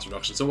 50% cost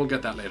reduction, so we'll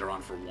get that later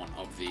on for one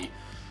of the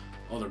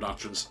other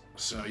Doctrines.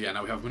 So yeah,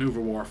 now we have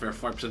Maneuver Warfare,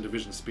 5%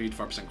 Division Speed,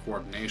 5%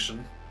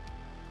 Coordination.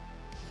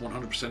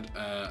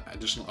 100%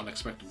 additional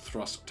unexpected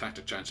thrust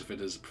tactic chance if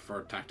it is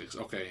preferred tactics.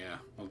 Okay, yeah,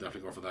 I'll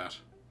definitely go for that.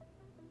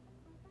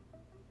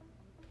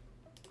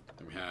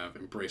 Then we have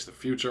Embrace the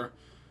Future.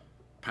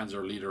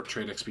 Panzer Leader,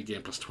 Trade XP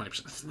gain plus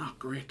 20%. That's not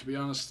great, to be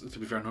honest. To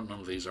be fair, none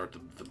of these are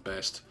the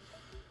best.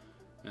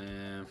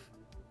 Oh,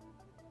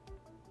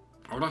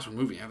 that's one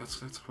movie. Yeah, that's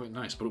quite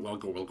nice. But we'll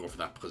go for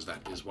that because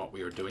that is what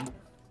we are doing.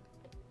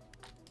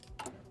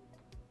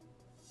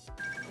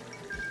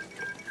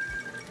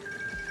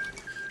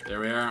 There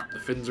we are. The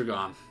Finns are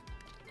gone.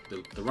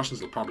 The Russians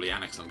will probably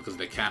annex them because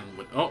they can.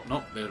 With oh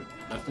no, they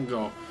let them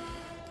go.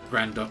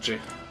 Grand Duchy.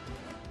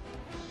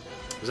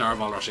 Tsar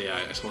of all Russia. Yeah,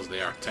 I suppose they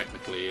are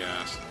technically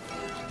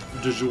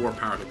de jure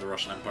part of the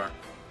Russian Empire.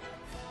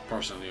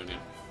 Personal Union.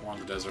 War in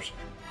the desert.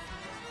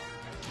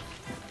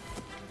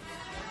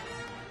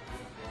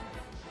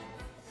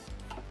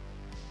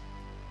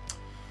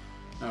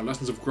 Now,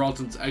 Lessons of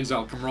Gralton's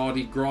Exile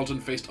Camaraderie.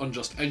 Gralton faced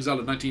unjust exile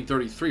in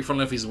 1933.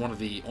 Funnily enough, he's one of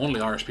the only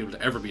Irish people to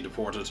ever be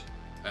deported,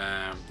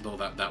 though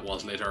that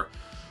was later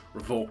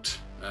revoked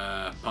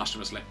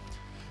posthumously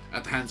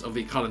at the hands of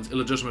the Collins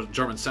illegitimate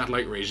German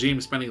satellite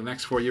regime, spending the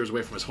next 4 years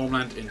away from his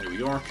homeland in New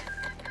York.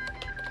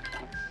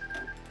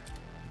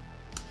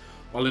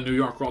 While in New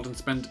York, Gralton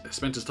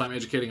spent his time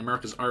educating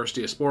America's Irish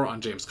diaspora on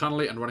James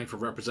Connolly and running for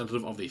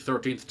representative of the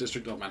 13th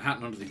District of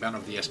Manhattan under the banner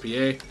of the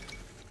SPA.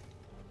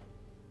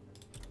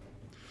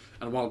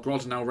 And while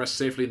Gralton now rests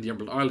safely in the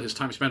Emerald Isle, his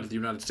time spent in the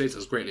United States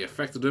has greatly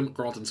affected him.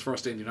 Gralton's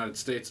first day in the United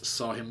States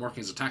saw him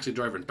working as a taxi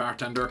driver and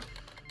bartender.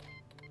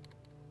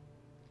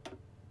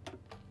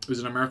 He was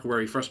in America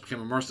where he first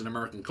became immersed in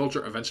American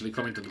culture, eventually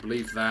coming to the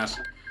belief that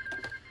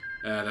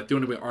the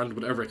only way Ireland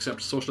would ever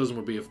accept socialism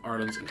would be if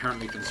Ireland's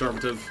inherently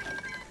conservative.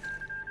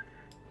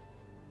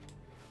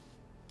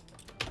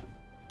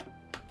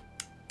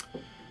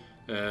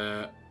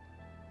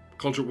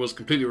 Culture was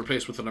completely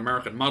replaced with an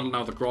American model.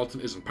 Now that Gralton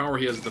is in power,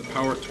 he has the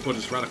power to put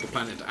his radical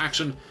plan into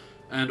action.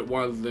 And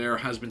while there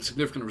has been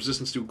significant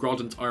resistance to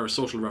Gralton's Irish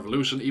social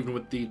revolution, even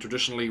with the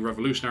traditionally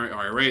revolutionary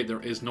IRA,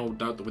 there is no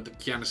doubt that with the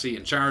Ceannasaí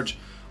in charge,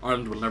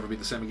 Ireland will never be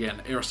the same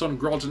again. Éire son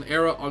Gralton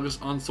Éire agus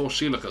an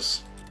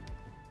Socialist.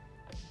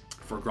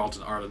 For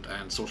Gralton, Ireland,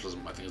 and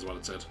socialism, I think is what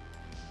it said.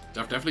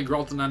 Definitely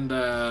Gralton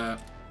and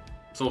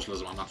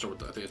socialism. I'm not sure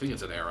what I think it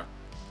said Éire.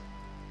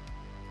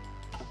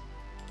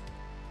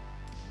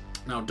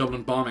 Now,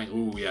 Dublin bombing.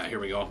 Ooh, yeah, here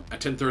we go.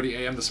 At 10:30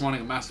 AM this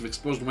morning, a massive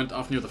explosion went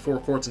off near the four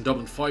courts in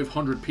Dublin.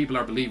 500 people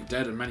are believed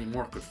dead and many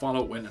more could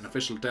follow when an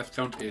official death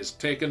count is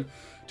taken.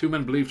 2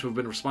 men believed to have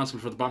been responsible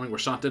for the bombing were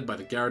shot dead by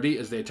the Gardaí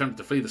as they attempted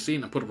to flee the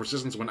scene and put up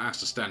resistance when asked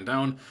to stand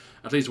down.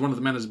 At least one of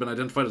the men has been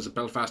identified as a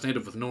Belfast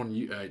native with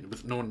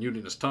known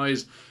unionist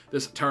ties.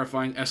 This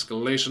terrifying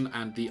escalation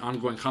and the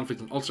ongoing conflict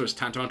in Ulster is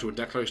tantamount to a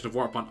declaration of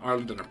war upon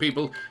Ireland and her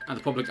people, and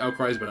the public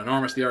outcry has been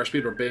enormous. The Irish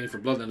people are baying for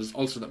blood, and it is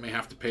Ulster that may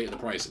have to pay the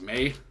price.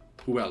 May?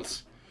 Who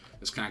else?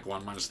 This can't go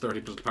on.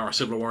 -30 political power,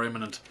 civil war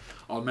imminent.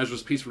 All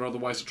measures, peaceful or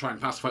otherwise, to try and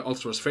pacify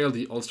Ulster has failed.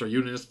 The Ulster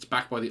Unionists,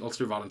 backed by the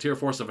Ulster Volunteer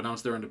Force, have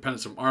announced their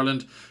independence from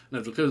Ireland, and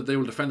have declared that they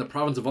will defend the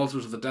province of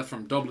Ulster to the death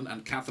from Dublin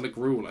and Catholic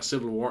rule. A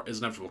civil war is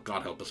inevitable.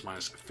 God help us.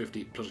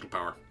 -50 political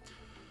power.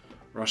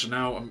 Russia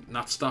now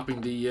not stopping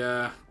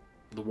the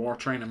war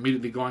train,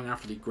 immediately going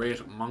after the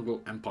great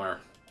Mongol Empire.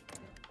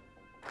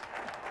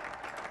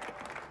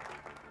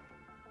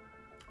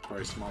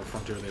 Very small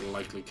frontier they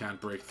likely can't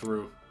break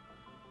through.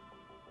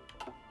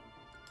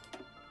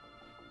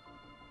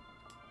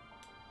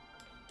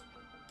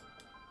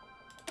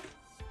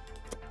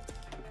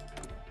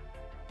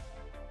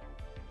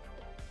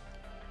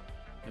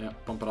 Yeah,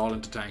 pump it all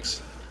into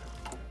tanks.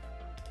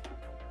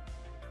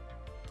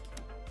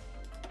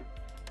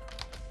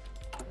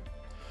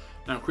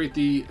 Now create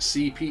the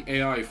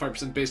CPAI,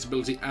 5% base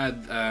ability,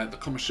 add the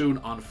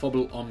Comishún on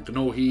Phobal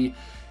Gnohi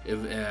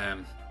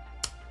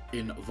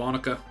in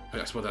Vonica.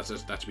 I suppose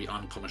that should be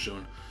on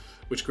Comishún,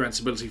 which grants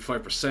ability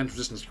 5%,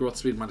 resistance growth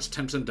speed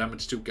 -10%,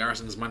 damage to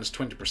garrisons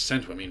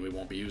 -20%. I mean, we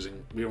won't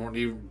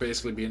even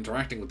basically be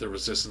interacting with the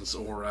resistance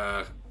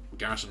or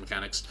garrison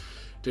mechanics.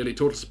 Daily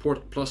total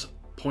support plus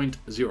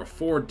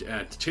 0.04,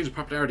 to change the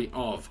popularity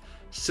of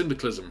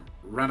syndicalism,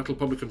 radical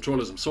public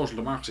controlism, social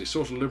democracy,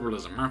 social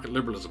liberalism, market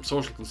liberalism,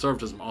 social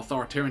conservatism,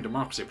 authoritarian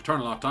democracy,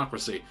 paternal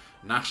autocracy,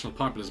 national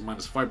populism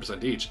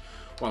 -5% each.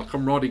 While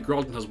comrade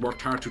Gralton has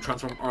worked hard to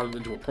transform Ireland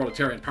into a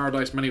proletarian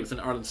paradise, many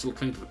within Ireland still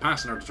cling to the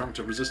past and are determined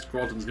to resist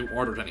Gralton's new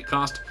order at any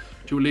cost.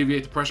 To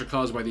alleviate the pressure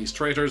caused by these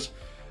traitors,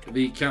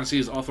 the Ceannasaí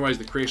has authorised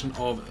the creation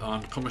of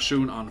an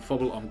Comishún on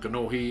Phobal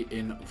Gnohi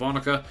in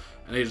Vonica,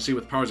 an agency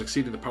with powers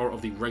exceeding the power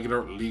of the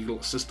regular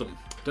legal system.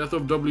 Death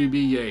of W.B.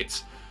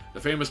 Yeats. The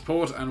famous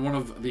poet and one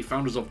of the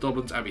founders of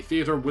Dublin's Abbey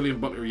Theatre,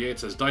 William Butler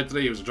Yeats, has died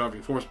today. He was a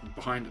driving force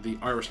behind the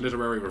Irish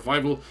literary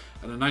revival,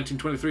 and in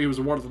 1923 he was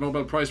awarded the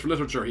Nobel Prize for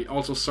Literature. He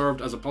also served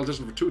as a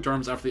politician for 2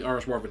 terms after the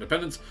Irish War of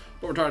Independence,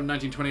 but retired in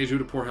 1928 due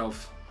to poor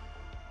health.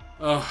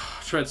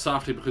 Tread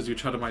softly because you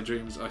tread on my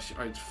dreams. I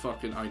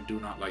do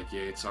not like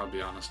Yeats, I'll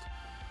be honest.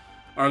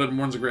 Ireland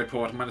mourns a great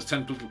poet.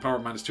 -10 political power,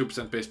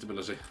 -2% base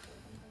stability.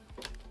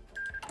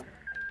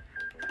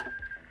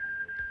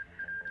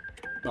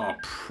 Oh,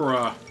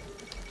 pruh.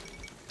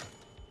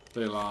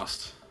 They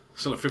lost.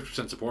 Still have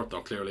 50% support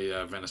though, clearly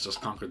Venice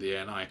just conquered the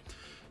ANI.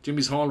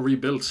 Jimmy's Hall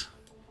rebuilt.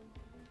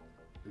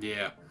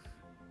 Yeah.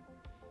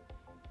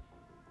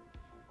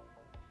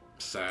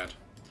 Sad.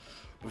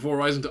 Before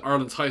rising to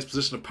Ireland's highest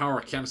position of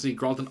power, Ceannasaí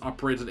Gralton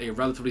operated a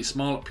relatively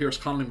small Pierce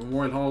Connolly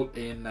Memorial Hall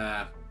in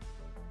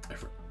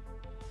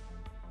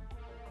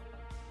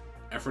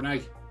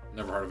Effernag?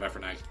 Never heard of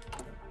Effernag.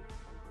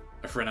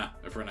 Effrina,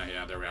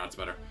 yeah, there we are, it's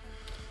better.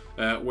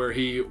 Where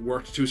he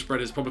worked to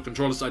spread his public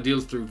controlist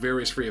ideals through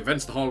various free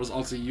events. The hall was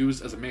also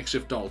used as a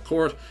makeshift Dáil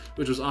court,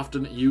 which was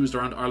often used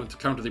around Ireland to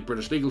counter the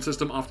British legal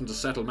system, often to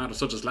settle matters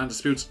such as land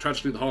disputes.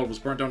 Tragically, the hall was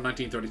burnt down in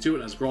 1932,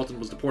 and as Gralton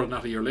was deported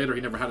not a year later,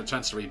 he never had a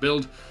chance to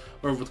rebuild.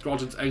 However, with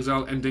Gralton's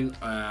exile ending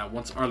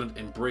once Ireland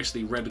embraced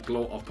the red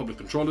glow of public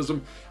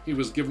controlism, he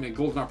was given a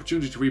golden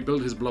opportunity to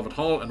rebuild his beloved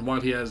hall, and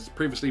while he has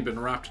previously been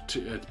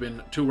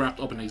too wrapped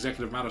up in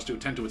executive matters to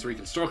attend to its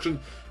reconstruction,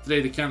 today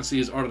the Ceannasaí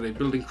has ordered a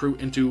building crew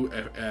into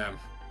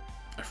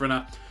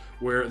Effrina,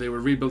 where they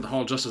would rebuild the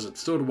hall just as it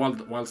stood,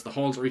 whilst the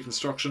hall's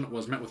reconstruction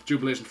was met with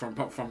jubilation from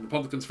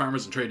Republicans,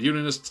 farmers and trade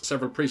unionists.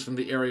 Several priests from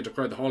the area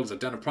decried the hall as a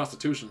den of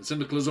prostitution and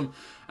syndicalism,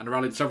 and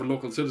rallied several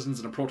local citizens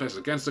in a protest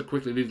against it,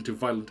 quickly leading to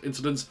violent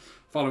incidents.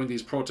 Following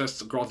these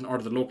protests, Gralton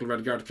ordered the local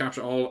Red Guard to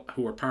capture all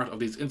who were part of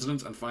these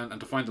incidents and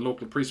to find the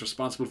local priests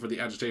responsible for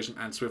the agitation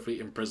and swiftly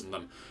imprison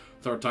them.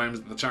 Third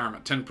time's the charm.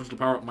 10 political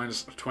power,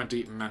 minus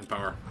 20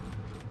 manpower.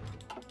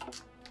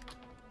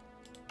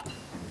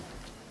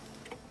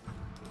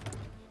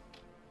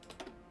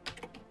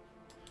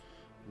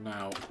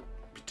 Now,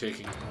 be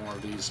taking more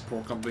of these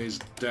poor companies.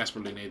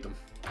 Desperately need them.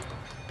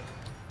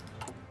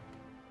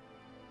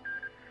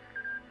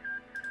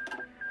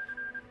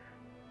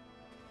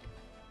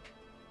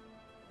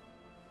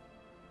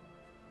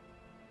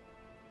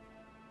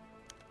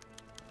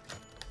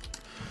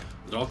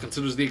 It all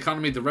considers the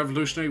economy. The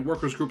Revolutionary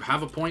Workers Group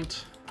have a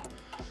point.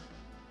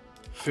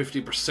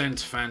 50%,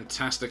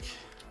 fantastic.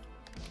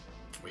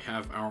 We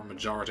have our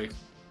majority,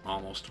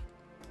 almost.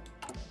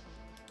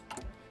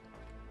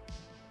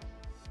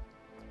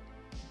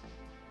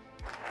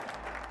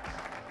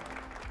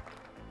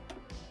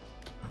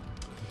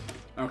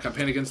 Our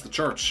campaign against the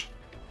church.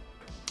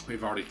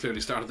 We've already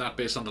clearly started that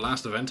based on the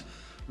last event.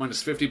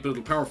 Minus 50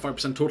 political power,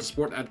 5% total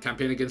support. Add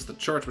campaign against the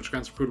church, which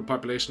grants recruitable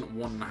population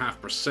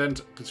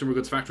 1.5%. Consumer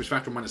goods factories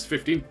factor minus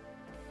 15%.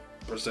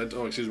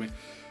 Oh, excuse me.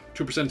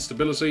 2%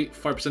 stability,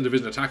 5%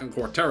 division attack on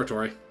core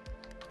territory.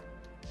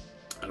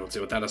 I don't see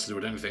what that has to do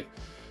with anything.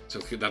 So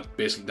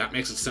that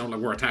makes it sound like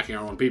we're attacking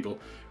our own people.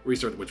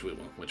 Research, which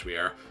we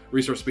are.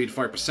 Resource speed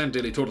 5%,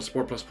 daily total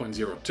support plus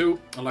 0.02.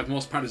 Unlike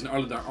most parties in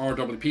Ireland, our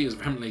RWP is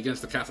vehemently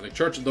against the Catholic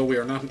Church. Though we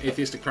are not an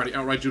atheistic party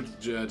outright,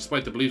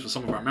 despite the beliefs of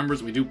some of our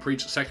members, we do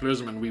preach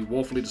secularism, and we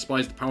woefully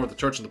despise the power the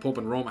Church and the Pope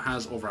in Rome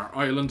has over our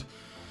island.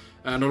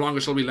 No longer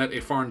shall we let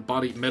a foreign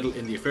body meddle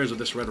in the affairs of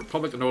this Red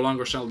Republic, and no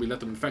longer shall we let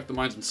them infect the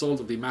minds and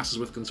souls of the masses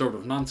with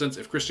conservative nonsense.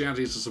 If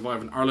Christianity is to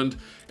survive in Ireland,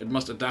 it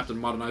must adapt and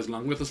modernise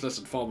along with us, lest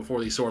it fall before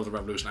the sword of the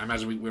revolution. I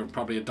imagine we'll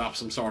probably adopt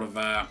some sort of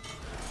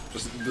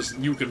just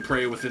you can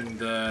pray within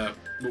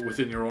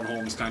your own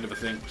homes kind of a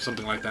thing,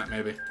 something like that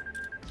maybe.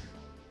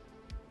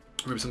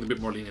 Maybe something a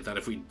bit more lenient. That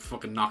if we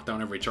fucking knock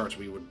down every church,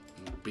 we would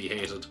be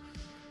hated.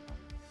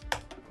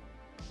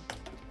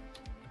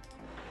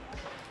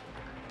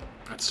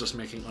 That's just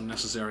making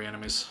unnecessary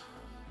enemies.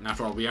 And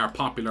after all, we are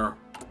popular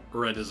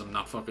redism,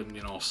 not fucking,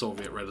 you know,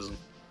 Soviet redism.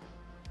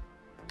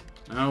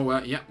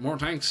 Now, yeah, more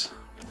tanks.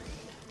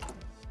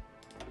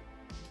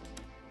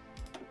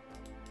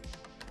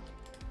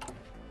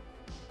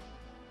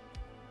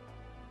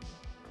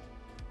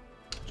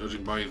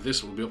 Judging by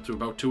this, we'll be up to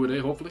about 2 a day,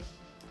 hopefully.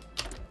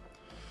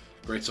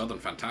 Great Southern,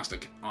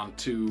 fantastic. On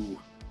to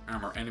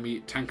armor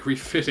enemy tank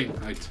refitting.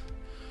 I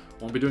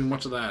won't be doing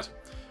much of that.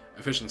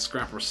 Efficient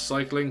scrap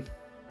recycling.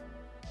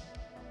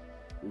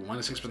 Ooh,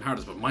 minus 6%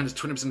 hardness, but minus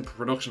 20%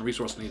 production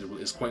resource needed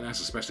is quite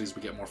nice, especially as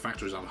we get more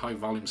factories on. High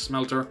volume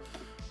smelter,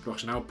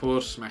 production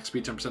output, max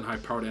speed 10%, high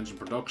powered engine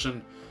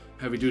production,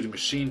 heavy duty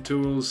machine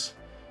tools,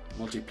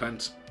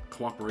 multi-plant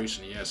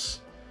cooperation,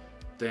 yes.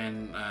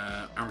 Then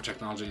armor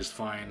technology is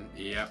fine,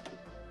 yeah.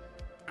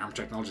 Armor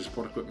technology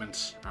support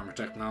equipment, armor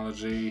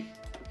technology,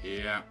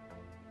 yeah.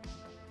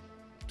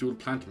 Dual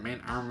plant main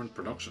armament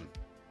production.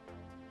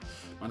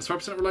 Minus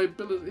 5%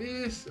 reliability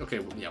is okay.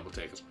 Well, yeah, we'll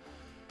take it.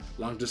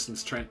 Long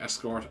distance train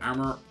escort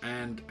armor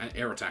and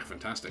air attack,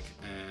 fantastic.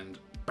 And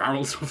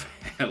barrels of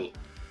hell.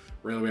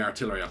 Railway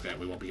artillery, okay,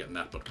 we won't be getting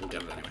that, but we'll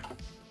get it anyway.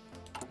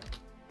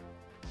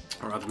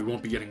 Or rather, we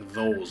won't be getting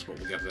those, but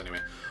we'll get it anyway.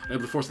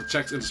 Able to force the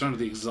Czechs into surrender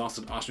the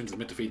exhausted Austrians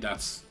admit defeat.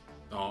 That's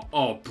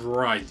oh,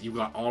 bride, you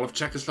got all of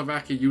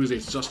Czechoslovakia. Usually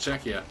it's just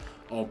Czechia.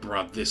 Oh,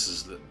 bruh, this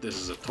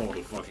is a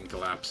total fucking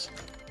collapse.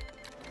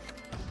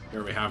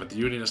 Here we have it. The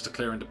Unionists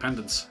declare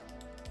independence.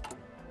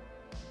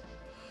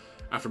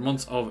 After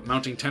months of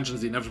mounting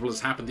tensions, the inevitable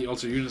has happened. The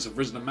Ulster Unionists have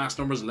risen in mass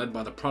numbers, led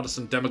by the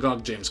Protestant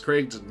demagogue James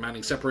Craig,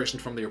 demanding separation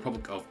from the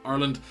Republic of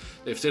Ireland.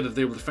 They've stated that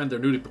they will defend their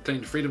newly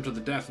proclaimed freedom to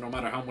the death, no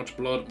matter how much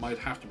blood might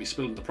have to be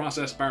spilled in the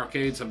process.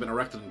 Barricades have been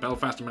erected in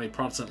Belfast, and many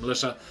Protestant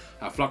militia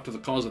have flocked to the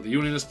cause of the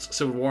Unionists.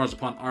 Civil war is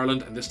upon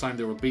Ireland, and this time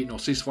there will be no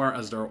ceasefire,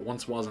 as there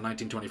once was in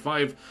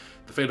 1925.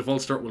 The fate of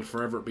Ulster will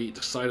forever be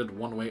decided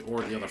one way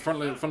or the other.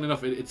 Funnily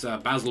enough, it's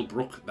Basil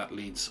Brooke that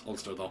leads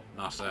Ulster, though,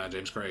 not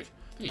James Craig.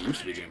 I think it used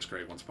to be James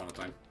Craig once upon a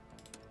time.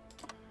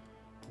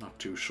 Not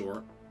too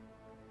sure.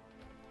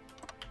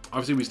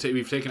 Obviously,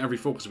 we've taken every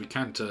focus we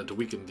can to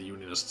weaken the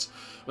Unionists,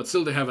 but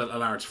still they have a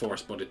large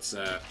force. But it's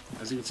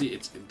as you can see,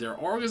 their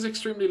org is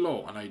extremely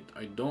low, and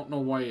I don't know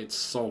why it's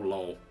so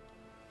low.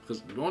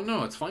 Because oh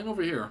no, it's fine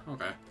over here.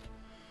 Okay,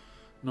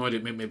 no idea.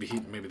 Maybe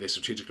they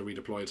strategically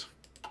redeployed.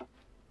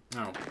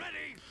 Now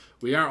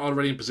we are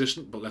already in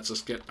position, but let's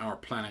just get our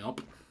planning up.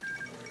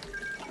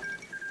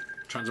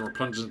 Transformer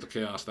plunges into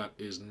chaos. That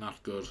is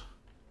not good.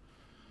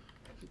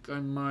 I think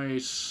I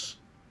might.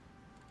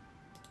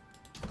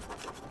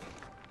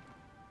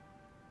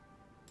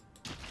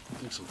 I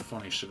think some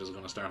funny shit is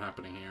going to start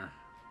happening here.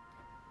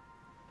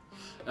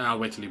 I'll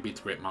wait till you beat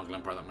the Great Mongol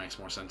Empire. That makes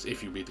more sense.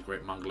 If you beat the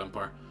Great Mongol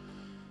Empire.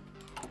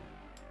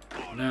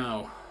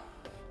 Now,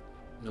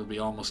 it'll be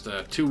almost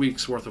 2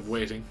 weeks worth of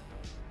waiting.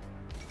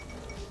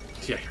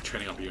 Yeah, you're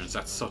training up units.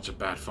 That's such a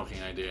bad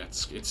fucking idea.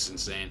 It's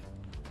insane.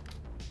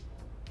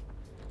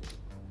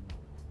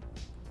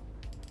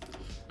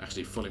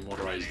 Actually, fully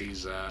motorize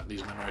these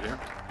men right here.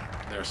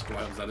 Their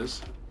squads, that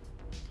is.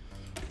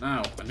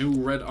 Now, a new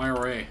red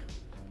IRA.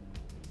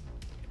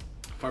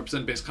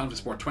 5% base confidence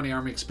support, 20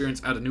 army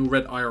experience. Add a new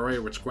red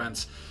IRA, which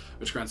grants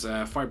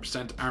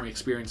 5% army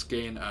experience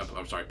gain.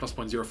 Plus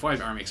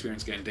 0.05 army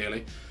experience gain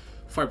daily.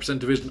 5%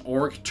 division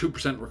org,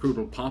 2%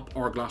 recruitable pop,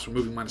 org loss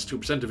removing minus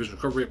 2% division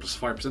recovery, plus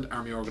 5%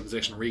 army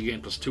organization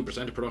regain, plus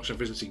 2% production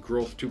efficiency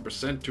growth,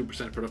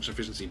 2% production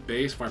efficiency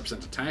base,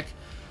 5% attack,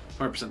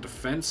 5%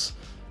 defense,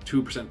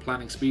 2%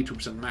 planning speed,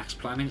 2% max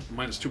planning,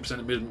 minus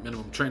 2%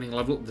 minimum training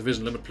level,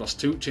 division limit plus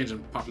 2, change in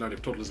popularity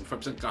of totalism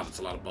 5%. God, that's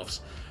a lot of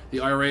buffs.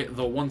 The IRA,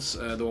 though once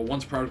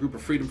proud group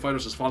of freedom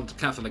fighters, has fallen to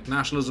Catholic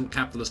nationalism,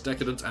 capitalist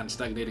decadence, and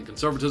stagnating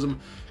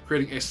conservatism,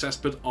 creating a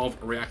cesspit of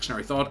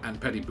reactionary thought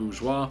and petty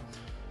bourgeois.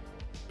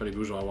 Petty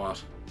bourgeois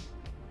what?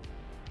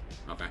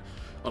 Okay.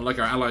 Unlike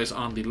our allies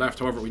on the left,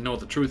 however, we know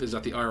the truth is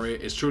that the IRA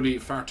is truly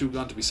far too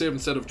gone to be saved.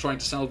 Instead of trying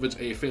to salvage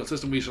a failed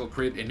system, we shall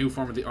create a new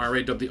form of the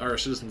IRA, dubbed the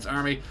Irish Citizens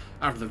Army,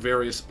 after the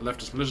various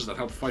leftist militias that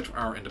helped fight for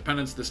our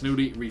independence. This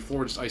newly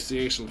reforged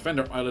ICA shall defend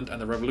our island and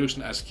the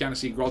revolution as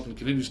Ceannasaí Gralton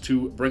continues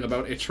to bring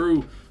about a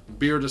true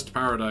beardist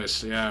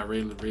paradise. Yeah,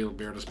 real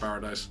beardist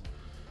paradise.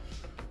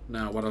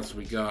 Now, what else have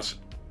we got?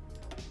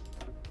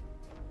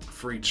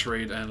 Free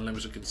trade and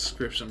limited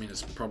conscription. I mean,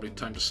 it's probably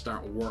time to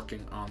start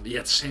working on... Yeah,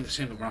 it's the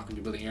same that we're not going to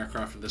be building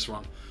aircraft in this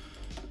one.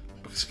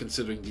 Because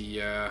considering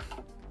the...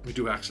 we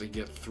do actually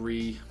get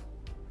 3...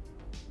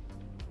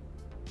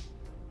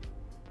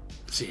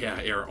 See,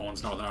 yeah, Éire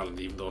owns Northern Ireland,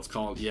 even though it's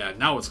called... Yeah,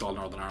 now it's called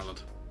Northern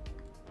Ireland.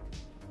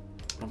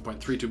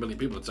 1.32 million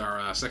people. It's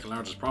our second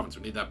largest province.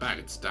 We need that back.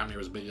 It's damn near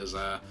as big as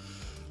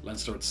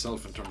Leinster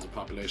itself in terms of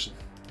population.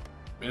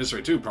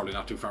 Industry too, probably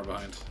not too far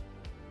behind.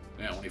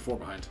 Yeah, only 4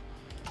 behind.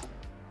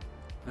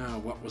 Now,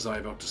 what was I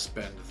about to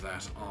spend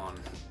that on?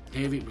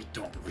 Navy, we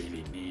don't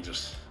really need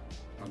it.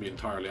 I'll be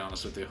entirely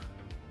honest with you.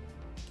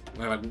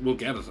 Well, we'll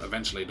get it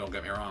eventually, don't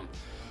get me wrong.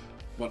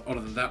 But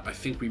other than that, I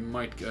think we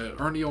might...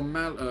 Ernie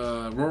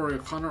Rory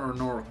O'Connor or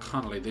Nora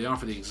Connolly, they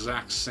offer the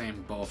exact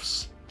same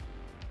buffs.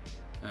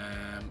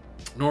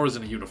 Nora's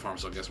in a uniform,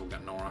 so I guess we'll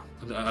get Nora.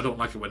 I don't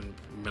like it when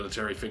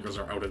military figures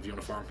are out of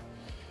uniform.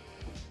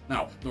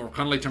 Now, Nora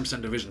Connolly,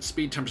 10% division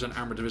speed, 10%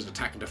 armored division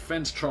attack and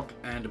defense, truck,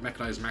 and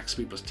mechanized max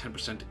speed plus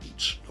 10%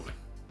 each. Lovely.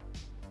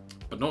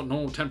 But no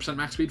 10%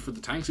 max speed for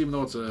the tanks, even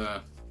though it's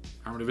a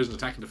armored division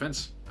attack and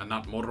defense, and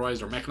not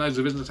motorized or mechanized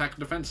division attack and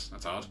defense.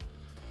 That's odd.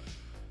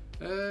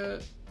 I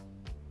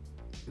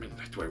mean,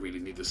 do I really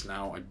need this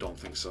now? I don't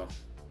think so.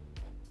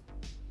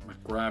 I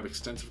might grab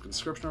extensive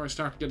conscription, or I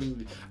start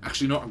getting...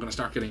 Actually, no, I'm going to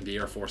start getting the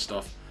Air Force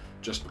stuff,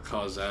 just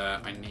because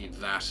I need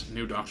that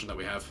new doctrine that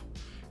we have.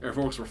 Air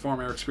Force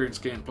reform, air experience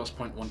gain, plus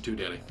 0.12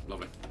 daily.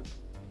 Lovely.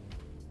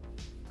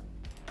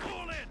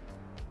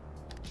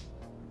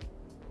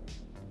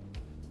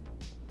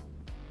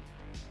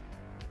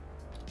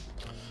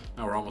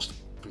 Now we're almost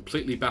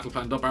completely battle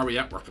planned up, are we?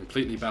 Yeah, we're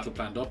completely battle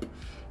planned up.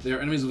 They are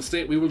enemies of the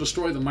state. We will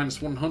destroy them.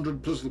 Minus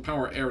 100 political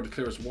power. Éire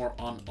declares war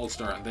on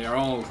Ulster. And they are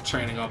all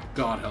training up.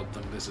 God help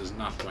them. This is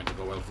not going to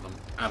go well for them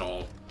at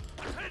all.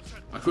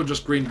 I could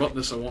just green button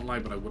this, I won't lie,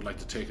 but I would like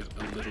to take it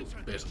a little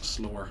bit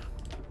slower.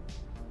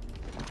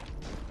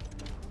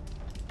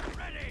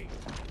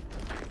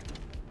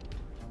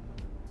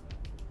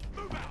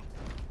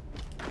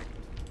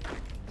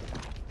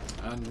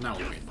 And now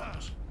we're green button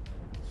it.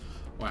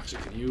 Oh,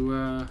 actually, can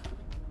you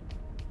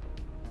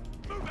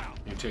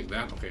take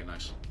that? Okay,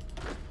 nice.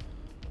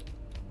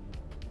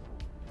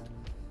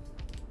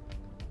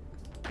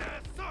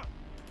 Yes, sir.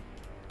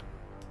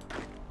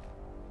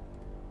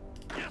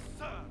 Yes,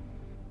 sir.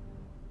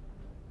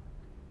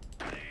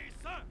 Please,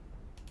 sir.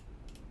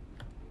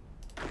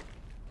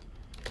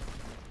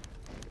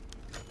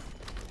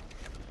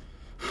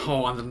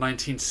 Oh, and the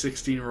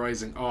 1916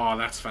 Rising. Oh,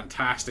 that's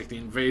fantastic. The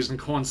invasion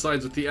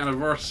coincides with the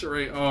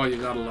anniversary. Oh,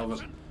 you gotta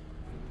love it.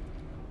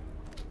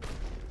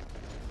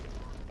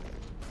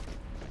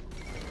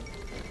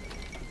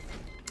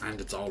 And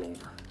it's all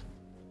over.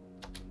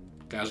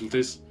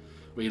 Casualties.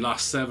 We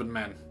lost 7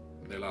 men.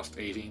 They lost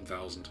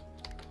 18,000.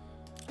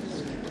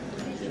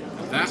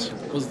 That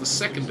was the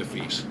second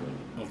defeat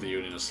of the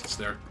Unionists.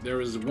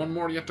 There is one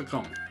more yet to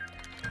come.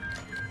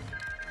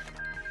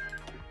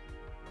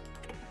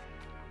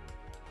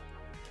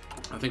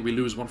 I think we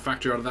lose 1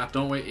 factory out of that,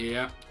 don't we?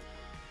 Yeah.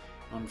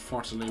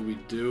 Unfortunately, we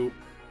do.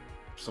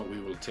 So we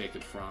will take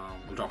it from...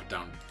 We'll drop it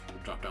down.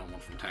 We'll drop down 1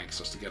 from tanks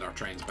just to get our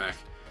trains back.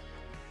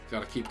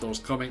 Gotta keep those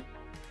coming.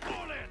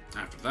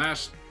 After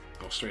that,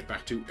 go straight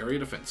back to area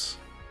defense.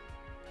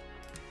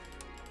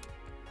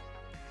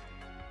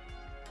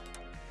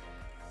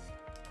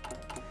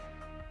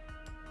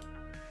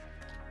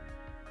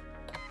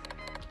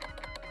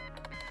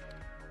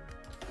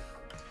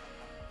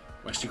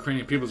 West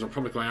Ukrainian People's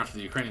Republic going after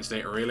the Ukrainian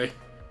state, really?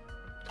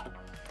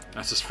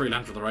 That's just free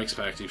land for the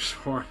Reichspakt, you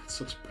sure? It's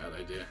such a bad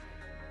idea.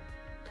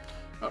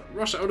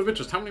 Russia, out of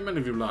interest, how many men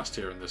have you lost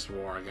here in this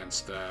war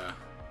against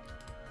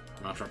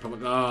Mountain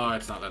Republic? Oh,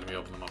 it's not letting me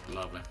open them up.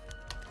 Lovely.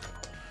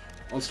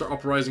 Ulster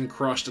uprising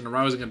crushed in a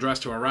rousing address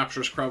to a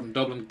rapturous crowd in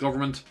Dublin.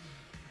 Government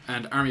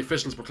and army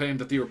officials proclaimed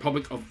that the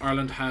Republic of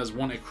Ireland has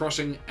won a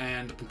crushing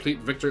and complete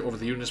victory over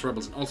the Unionist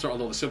rebels in Ulster.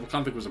 Although the civil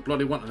conflict was a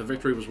bloody one and the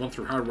victory was won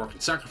through hard work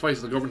and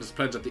sacrifice, the government has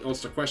pledged that the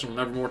Ulster question will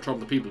never more trouble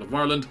the people of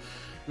Ireland,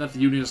 and that the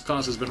Unionist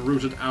cause has been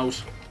rooted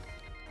out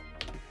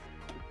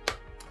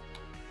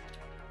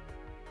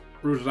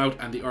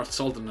and the earth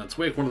salted in its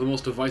wake. One of the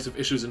most divisive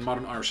issues in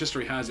modern Irish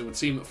history has, it would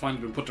seem,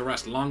 finally been put to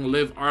rest. Long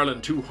live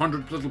Ireland.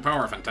 200 political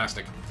power.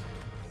 Fantastic.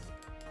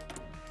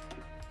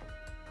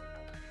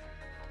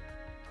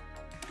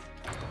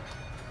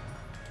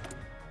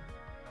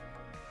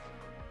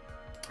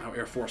 Now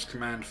Air Force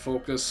Command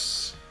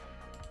focus.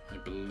 I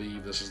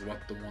believe this is the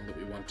one that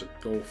we want to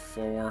go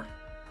for.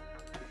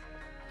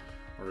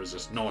 Or is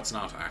this? No, it's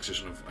not.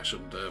 Actually, I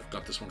shouldn't have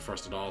got this one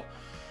first at all.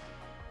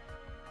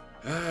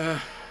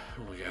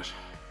 What do we get?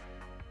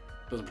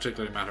 Doesn't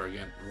particularly matter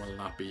again. We'll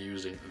not be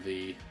using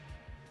the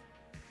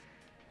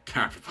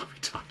carpet bombing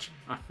touch.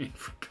 I mean,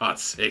 for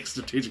God's sake,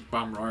 strategic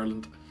bomber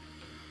Ireland.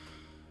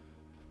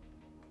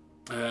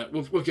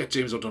 We'll get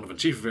James O'Donovan,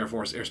 Chief of Air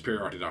Force, Air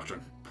Superiority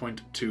Doctrine.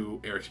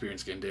 0.2 air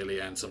experience gain daily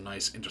and some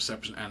nice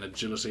interception and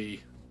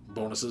agility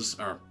bonuses,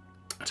 or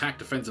attack,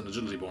 defense, and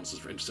agility bonuses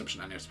for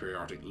interception and air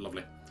superiority.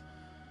 Lovely.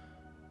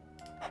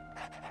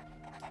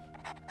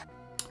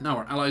 Now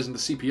our allies in the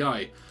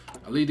CPI.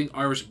 A leading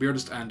Irish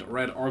beardist and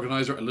red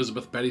organizer,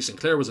 Elizabeth Betty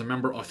Sinclair, was a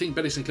member. I think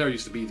Betty Sinclair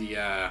used to be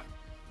the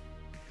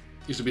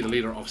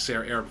leader of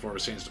Éire before it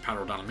was changed to Pat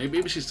O'Donnell.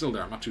 Maybe she's still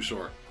there. I'm not too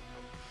sure.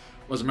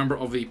 Was a member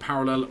of the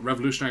parallel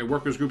revolutionary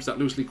workers groups that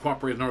loosely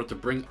cooperated in order to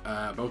bring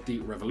about the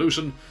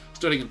revolution.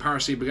 Studying in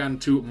Paris, she began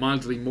to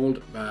mildly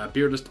mould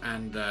beardist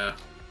and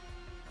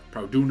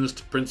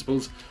Proudhonist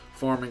principles,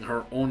 forming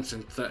her own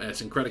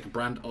syncretic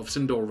brand of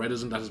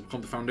Sindo-Redism that has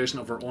become the foundation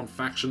of her own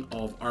faction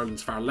of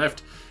Ireland's far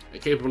left. A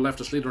capable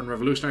leftist leader and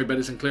revolutionary,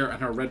 Betty Sinclair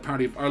and her Red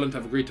Party of Ireland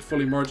have agreed to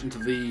fully merge into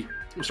the...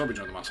 Oh, sorry,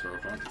 join the massacre,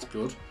 that's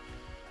good.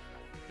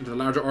 Into the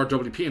larger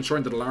RWP,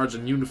 ensuring that a large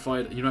and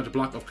united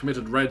bloc of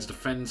committed Reds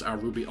defends our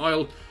Ruby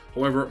Isle.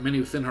 However,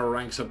 many within her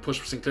ranks have pushed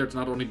for Sinclair to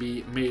not only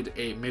be made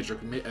a major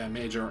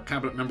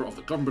cabinet member of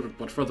the government,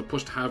 but further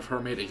pushed to have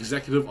her made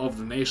executive of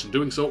the nation.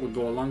 Doing so would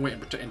go a long way in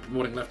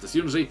promoting leftist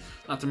unity,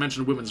 not to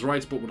mention women's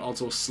rights, but would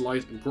also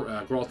slight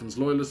Gralton's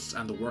loyalists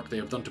and the work they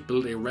have done to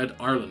build a Red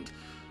Ireland.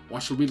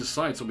 What shall we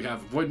decide? So we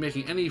have avoid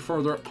making any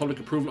further public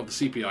approval of the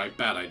CPI.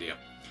 Bad idea.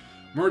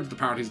 Merge the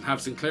parties and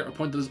have Sinclair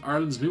appointed as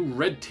Ireland's new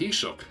Red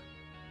Taoiseach.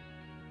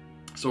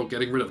 So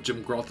getting rid of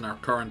Jim Gralton, our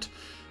current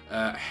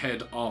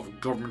head of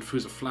government,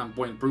 who's a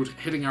flamboyant brute,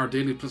 hitting our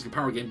daily political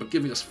power gain, but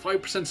giving us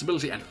 5%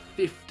 stability and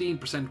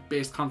 15%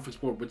 base conflict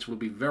support, which will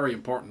be very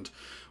important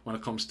when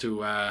it comes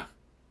to us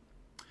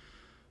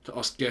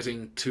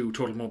getting to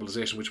total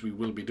mobilization, which we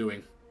will be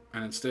doing.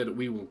 And instead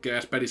we will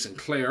get Betty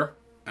Sinclair,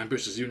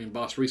 ambitious union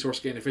boss, resource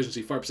gain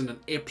efficiency 5%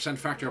 and 8%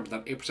 factory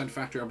output. That 8%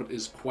 factory output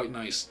is quite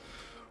nice.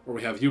 Where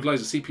we have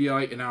utilised the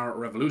CPI in our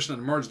revolution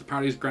and merged the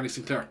parties, granting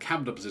Sinclair a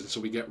cabinet position, so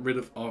we get rid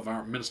of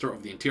our Minister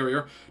of the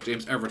Interior,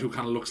 James Everett, who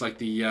kind of looks like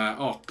the,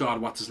 oh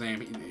god, what's his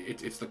name?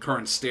 It's the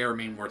current stare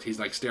meme where he's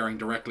like staring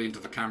directly into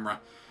the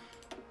camera.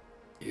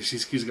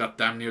 He's got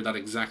damn near that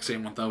exact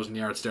same 1,000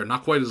 yard stare.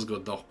 Not quite as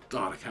good though.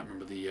 God, I can't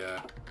remember the,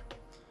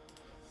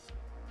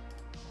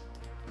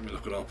 let me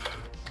look it up.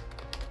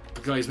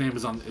 The guy's name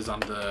is on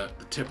the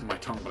tip of my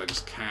tongue, but I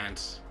just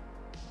can't.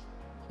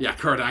 Yeah,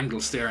 Kurt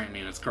Angle staring at me,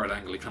 and it's Kurt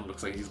Angle. He kind of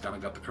looks like he's kind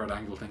of got the Kurt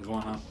Angle thing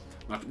going on.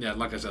 Yeah,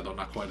 like I said though,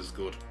 not quite as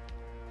good.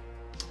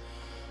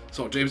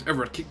 So James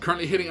Everett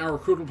currently hitting our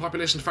recruitable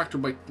population factor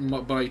by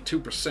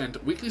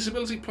 2%. Weekly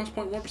stability plus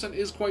 0.1%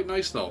 is quite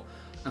nice though.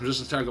 And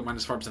resistance target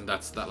minus 5%.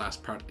 That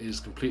last part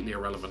is completely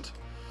irrelevant.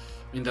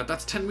 I mean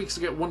that's 10 weeks to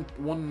get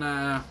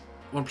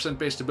 1%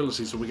 base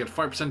stability, so we get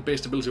 5%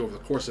 base stability over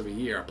the course of a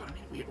year. But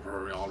I mean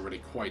we're already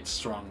quite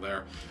strong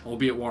there. And we'll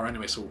be at war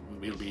anyway, so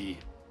we'll be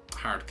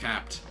hard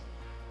capped.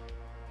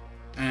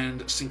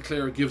 And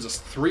Sinclair gives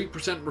us 3%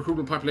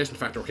 recruitable population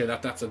factor. Okay,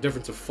 that's a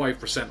difference of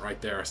 5% right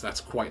there, so that's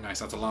quite nice.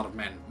 That's a lot of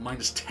men.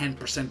 Minus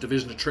 10%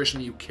 division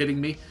attrition, are you kidding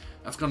me?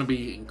 That's going to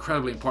be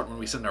incredibly important when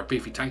we send our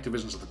beefy tank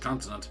divisions to the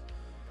continent.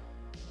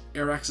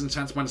 Air accident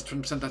chance minus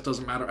 20%, that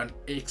doesn't matter. And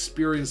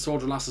experienced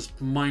soldier losses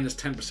minus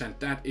 10%.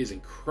 That is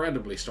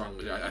incredibly strong.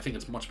 I think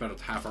it's much better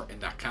to have her in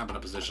that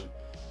cabinet position.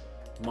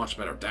 Much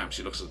better. Damn,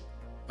 she looks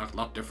a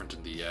lot different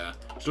in the...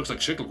 she looks like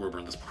Schicklgruber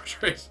in this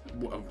portrait.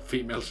 A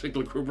female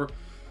Schicklgruber.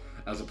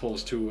 As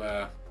opposed to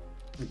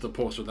the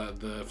poster,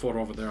 the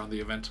photo over there on the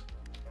event.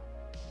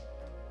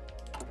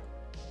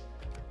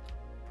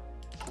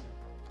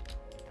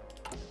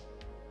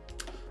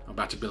 Now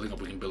back to building up.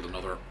 We can build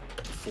another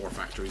 4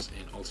 factories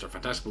in Ulster.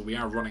 Fantastic, but we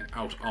are running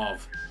out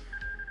of.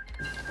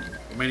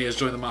 Romania has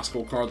joined the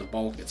Moscow Accord. The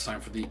bulk. It's time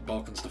for the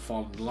Balkans to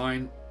fall in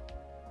line.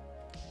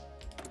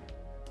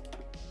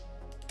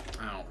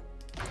 Ow.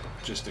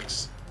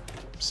 Logistics.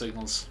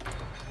 Signals.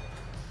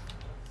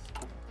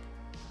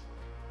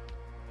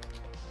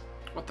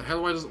 What the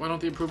hell? Why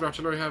don't the improved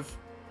artillery have...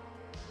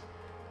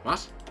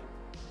 What?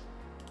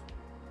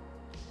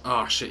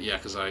 Oh, shit, yeah,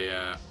 because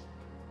I...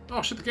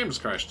 Oh, shit, the game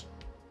just crashed.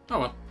 Oh,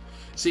 well.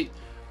 See,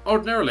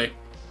 ordinarily,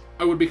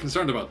 I would be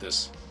concerned about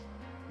this.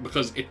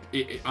 Because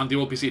on the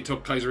old PC, it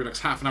took kaiserredux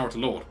half an hour to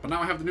load. But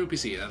now I have the new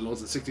PC, and it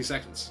loads in 60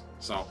 seconds.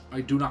 So,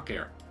 I do not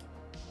care.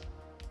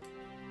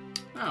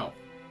 Now.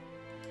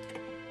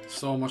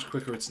 So much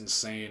quicker, it's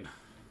insane.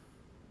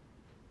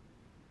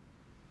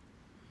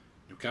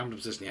 New cabinet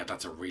position, yeah,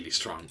 that's a really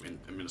strong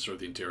Minister of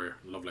the Interior.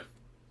 Lovely.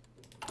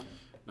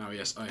 Now,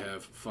 yes, I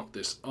have fucked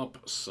this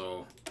up,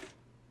 so...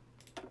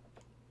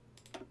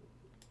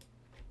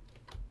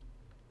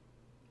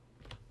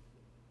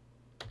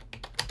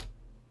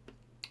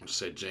 I'll just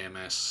say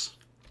JMS.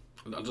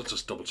 I'll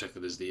just double check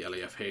that is the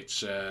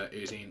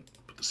LAFH18.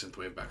 Put the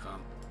synthwave back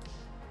on.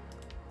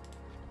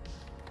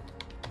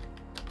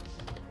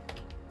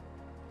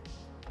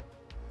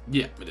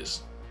 Yeah, it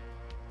is.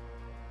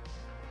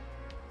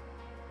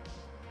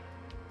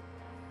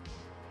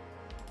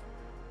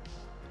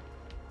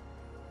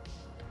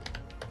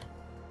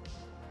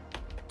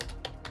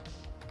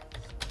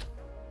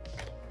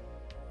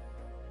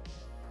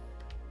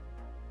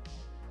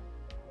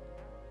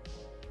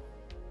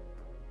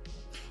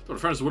 But in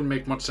fairness, it wouldn't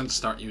make much sense to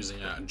start using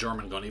a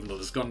German gun, even though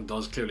this gun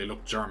does clearly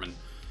look German.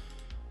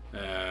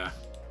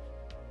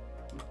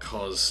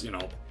 Because, you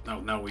know,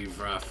 now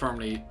we've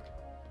firmly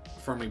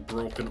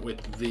broken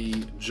with the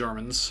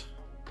Germans.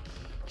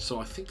 So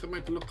I think I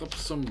might look up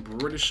some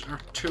British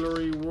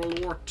artillery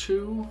World War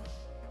II.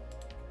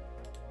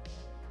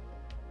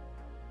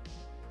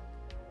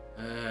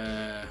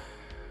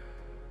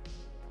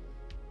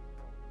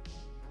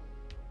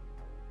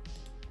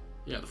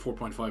 Yeah, the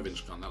 4.5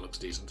 inch gun, that looks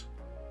decent.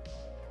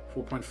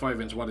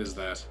 4.5 inch, what is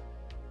that?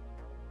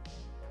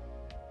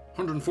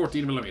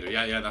 114mm,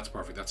 yeah, that's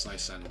perfect, that's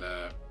nice, and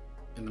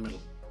in the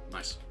middle,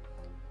 nice.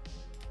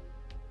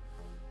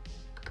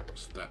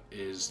 So that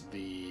is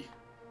the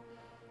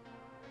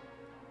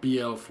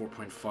BL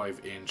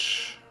 4.5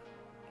 inch.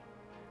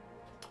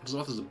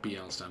 What does the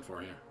BL stand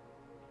for here?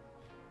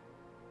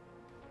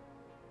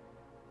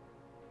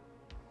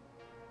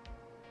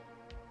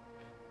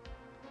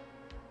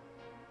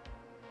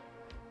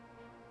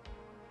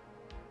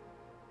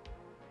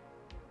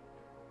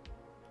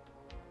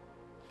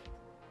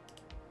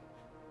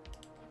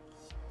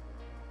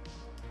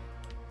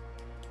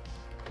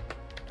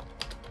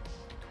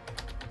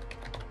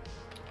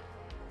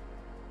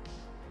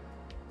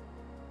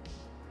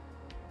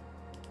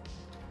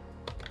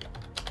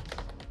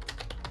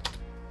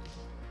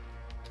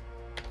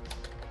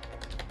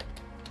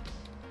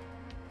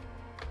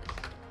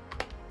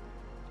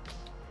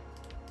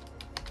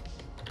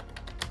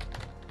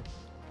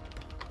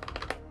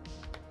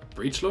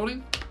 Breach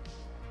loading?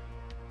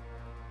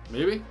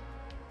 Maybe?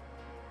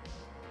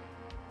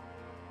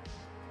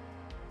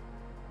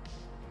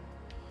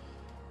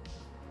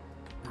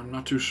 I'm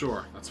not too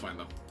sure. That's fine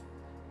though.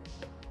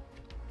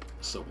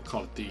 So we'll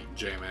call it the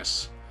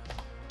JMS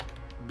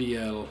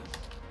BL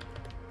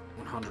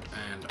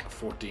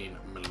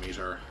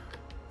 114mm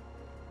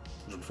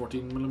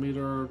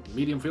 114mm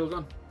medium field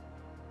gun.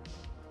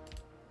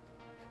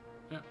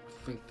 Yeah,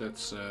 I think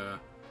that's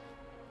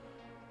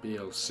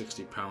BL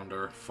 60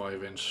 pounder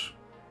 5 inch.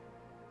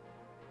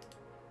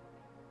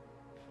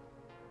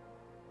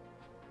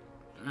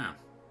 Damn,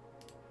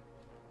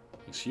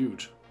 it's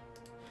huge.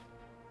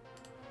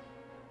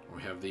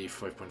 We have the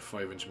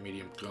 5.5 inch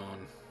medium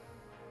gun.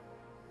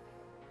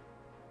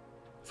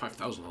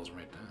 5,000 dollars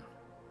right now.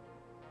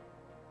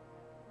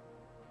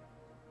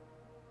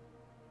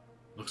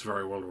 Looks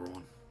very World War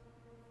One.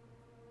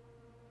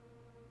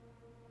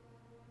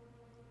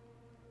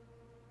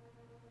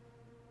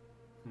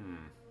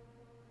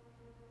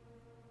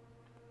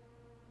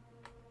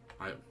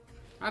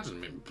 That doesn't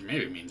mean,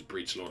 maybe it means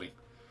breech loading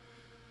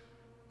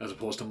as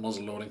opposed to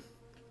muzzle loading.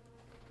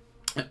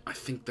 I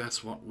think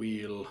that's what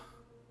we'll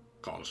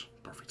call it.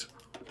 Perfect.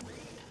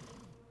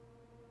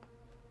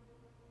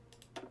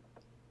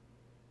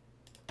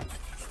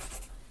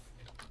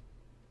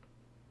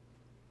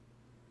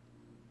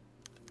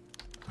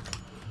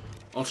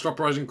 Ulster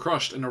Uprising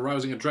crushed in a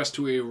rousing address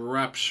to a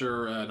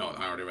rapture. No,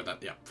 I already read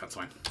that. Yeah, that's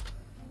fine.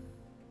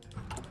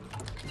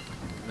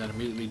 And then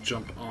immediately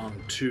jump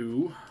on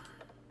to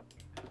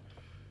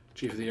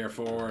Chief of the Air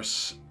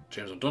Force,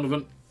 James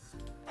O'Donovan.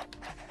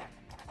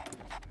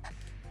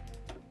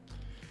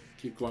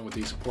 Keep going with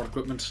the support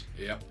equipment.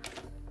 Yep.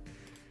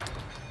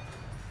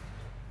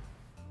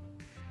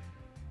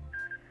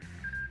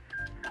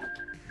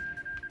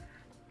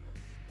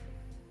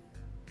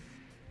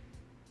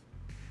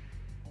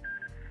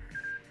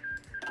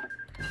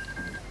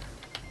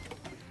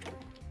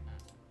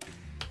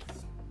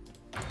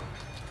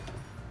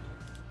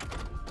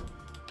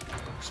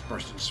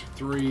 Dispersions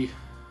 3.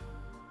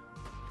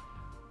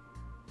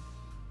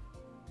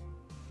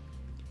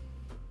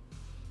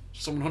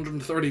 Some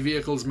 130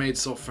 vehicles made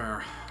so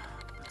far.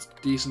 That's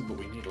decent, but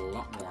we need a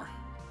lot more.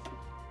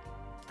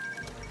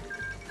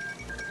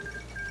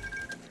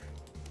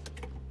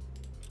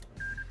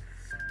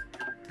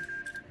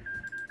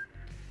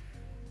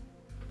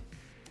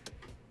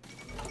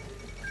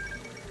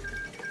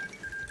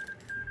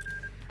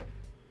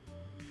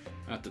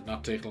 That did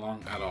not take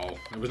long at all.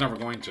 It was never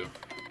going to.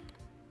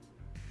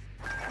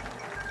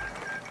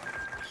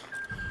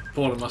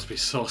 Poland must be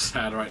so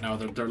sad right now.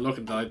 They're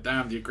looking like,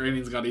 damn, the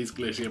Ukrainians got East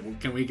Galicia, but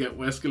can we get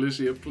West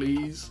Galicia,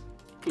 please?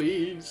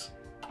 Please?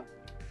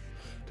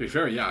 To be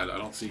fair, yeah, I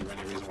don't see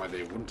any reason why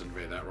they wouldn't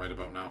invade that right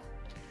about now.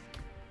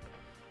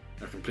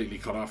 They're completely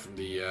cut off from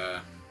the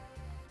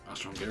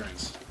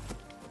Austro-Hungarians.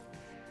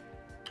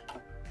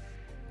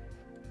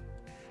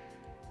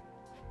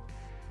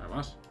 Wait,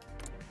 what?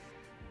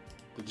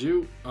 Did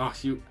you? Oh,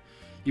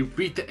 you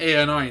beat the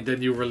ANI and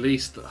then you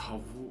released the...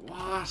 Oh,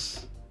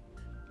 what?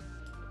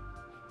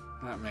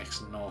 That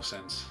makes no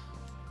sense.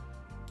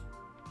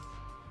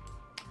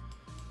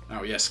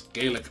 Now, yes,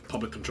 Gaelic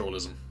public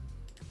controlism.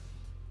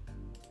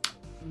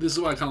 This is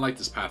why I kind of like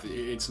this path.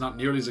 It's not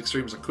nearly as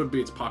extreme as it could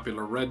be. It's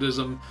popular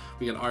redism.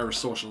 We get Irish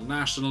social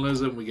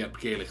nationalism. We get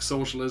Gaelic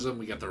socialism.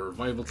 We get the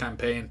revival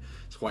campaign.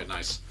 It's quite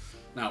nice.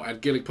 Now,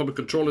 at Gaelic public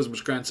controlism,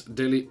 which grants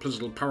daily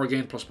political power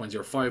gain plus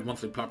 0.05,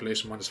 monthly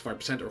population minus 5%,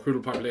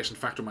 recruitable population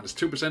factor minus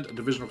 2%, and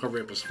division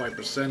recovery plus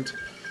 5%,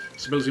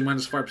 stability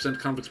minus 5%,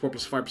 conflict support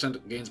plus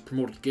 5%, gains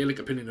promoted Gaelic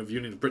opinion of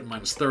Union of Britain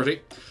minus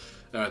 30.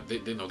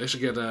 They should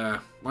get I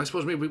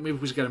suppose maybe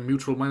we should get a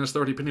mutual minus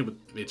 30 opinion, but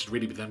it should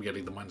really be them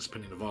getting the minus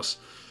opinion of us.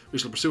 We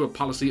shall pursue a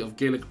policy of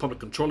Gaelic public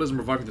controlism,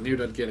 reviving the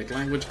near-dead Gaelic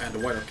language and the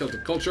wider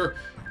Celtic culture,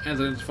 and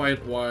identify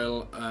it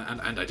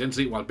and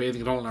identity while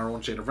bathing it all in our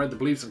own shade of red. The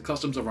beliefs and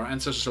customs of our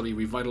ancestors shall be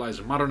revitalised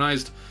and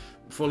modernised,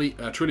 fully,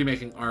 truly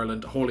making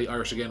Ireland wholly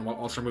Irish again, while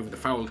also removing the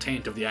foul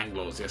taint of the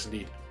Anglos. Yes,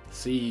 indeed.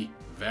 See,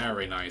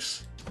 very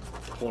nice.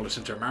 Polish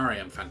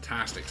intermarrying,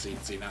 fantastic. See,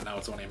 now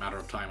it's only a matter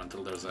of time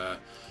until there's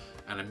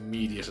an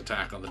immediate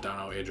attack on the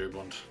Donau Éire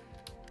Bund.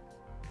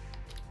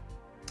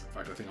 In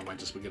fact, I think I might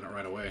just begin it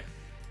right away.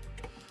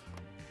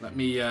 Let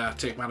me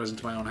take matters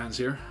into my own hands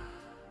here.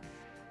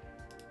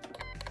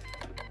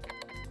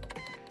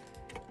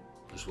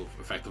 This will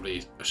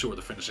effectively assure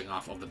the finishing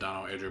off of the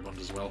Donau Éire Bund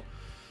as well.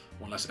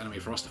 One less enemy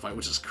for us to fight,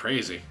 which is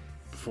crazy.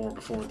 Before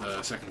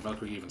the second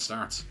Valkyrie even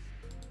starts.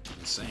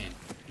 Insane.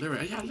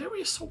 Lyria, yeah,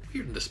 Lyria is so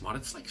weird in this mod.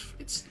 It's like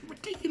it's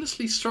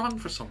ridiculously strong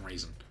for some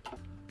reason.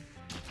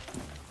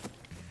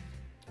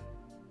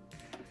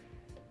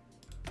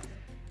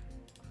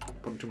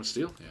 Putting too much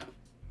steel? Yeah.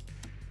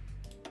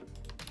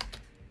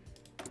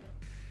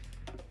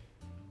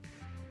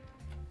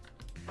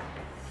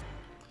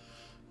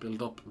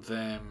 Build up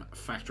them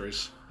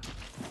factories.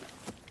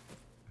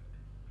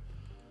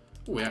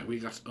 Oh yeah, we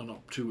got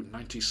up to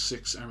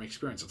 96 army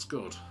experience. That's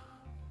good.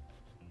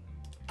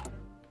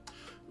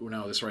 Oh,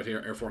 now this right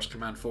here, Air Force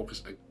Command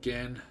Focus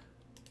again.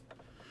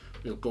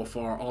 We'll go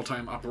for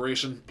all-time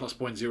operation, plus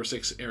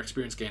 0.06 air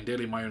experience gain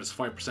daily, minus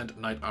 5%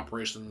 night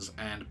operations,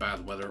 and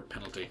bad weather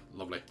penalty.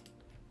 Lovely.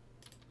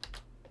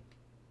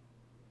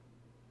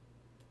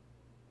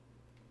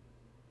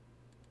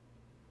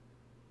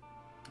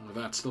 Look at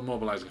that, still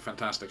mobilizing,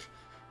 fantastic.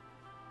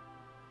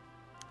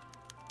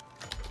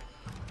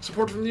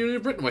 Support from the Union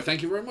of Britain. Why,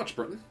 thank you very much,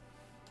 Britain.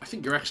 I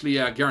think you're actually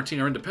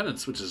guaranteeing our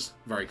independence, which is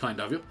very kind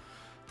of you.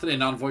 Today,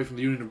 an envoy from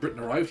the Union of Britain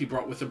arrived. He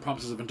brought with him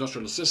promises of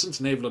industrial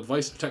assistance, naval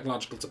advice, and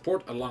technological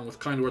support, along with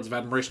kind words of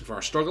admiration for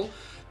our struggle.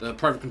 The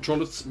private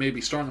controlists may be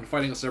strong in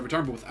fighting us every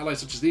turn, but with allies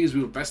such as these,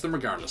 we will best them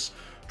regardless.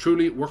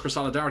 Truly, worker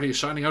solidarity is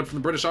shining out from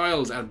the British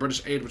Isles, and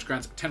British aid, which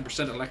grants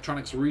 10%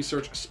 electronics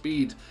research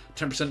speed,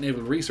 10%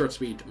 naval research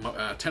speed,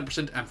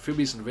 10%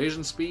 amphibious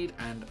invasion speed,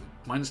 and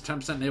minus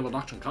 10% naval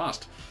doctrine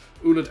cost.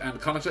 Ulad and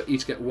Connacht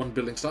each get 1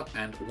 building slot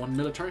and 1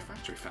 military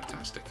factory.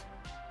 Fantastic.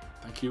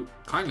 Thank you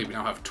kindly. We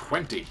now have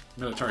 20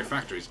 military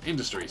factories.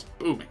 Industries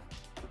booming.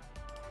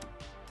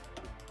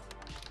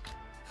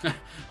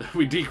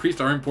 We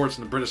decreased our imports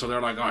from the British, so they're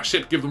like, oh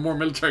shit, give them more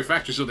military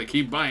factories so they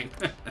keep buying.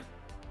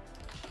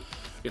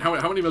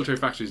 How many military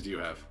factories do you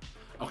have?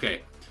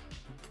 Okay,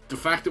 the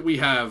fact that we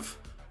have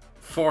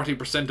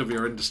 40% of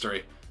your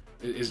industry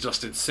is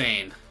just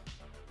insane.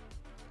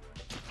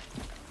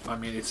 I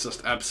mean, it's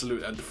just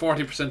absolute.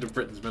 40% of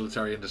Britain's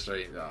military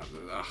industry.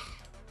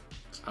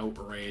 It's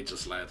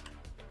outrageous, lad.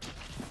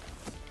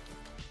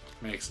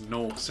 Makes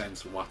no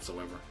sense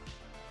whatsoever.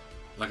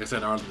 Like I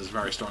said, Ireland is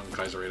very strong in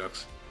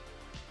kaiserredux.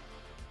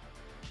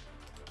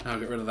 Now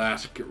get rid of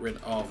that, get rid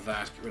of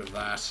that, get rid of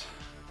that.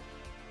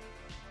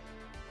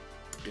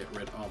 Get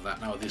rid of that.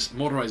 Now this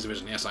motorized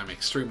division, yes, I'm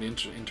extremely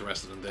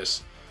interested in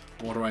this.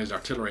 Motorized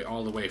artillery,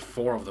 all the way,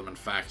 4 of them in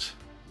fact.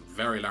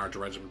 Very large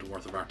regiment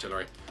worth of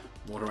artillery.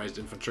 Motorized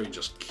infantry,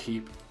 just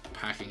keep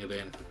packing it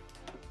in.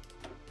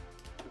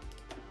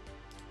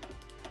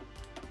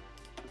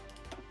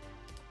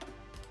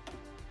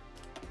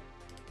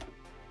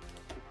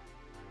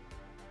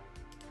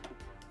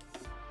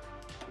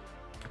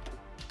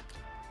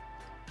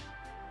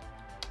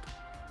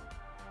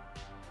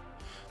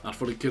 Not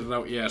fully kitted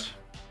out yet,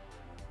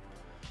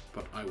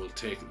 but I will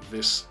take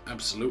this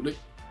absolutely.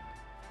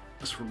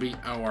 This will be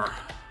our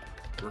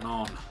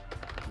Renan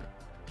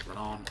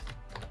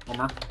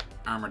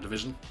Armoured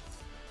Division.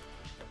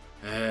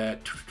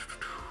 Can't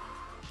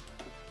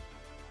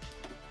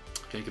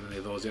get any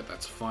of those yet,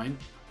 that's fine.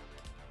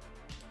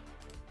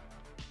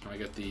 Can I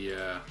get the,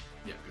 yeah,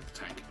 get the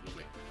tank.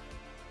 Lovely.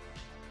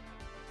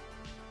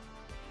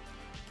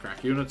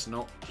 Crack units?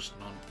 No, just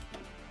none.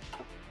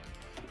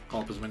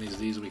 Call up as many of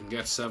these as we can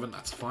get. 7,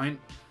 that's fine.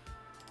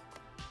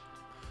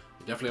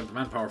 We definitely have the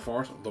manpower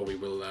for it, although we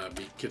will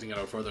be kitting it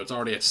out further. It's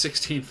already at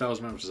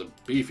 16,000 men, which is a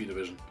beefy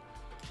division.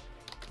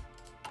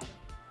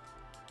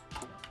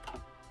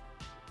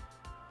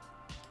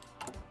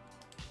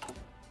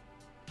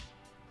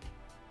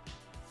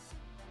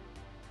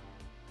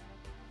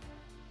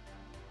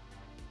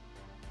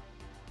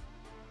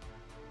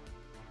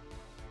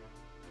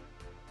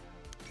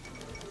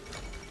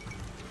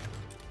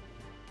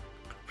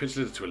 Pitched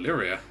it to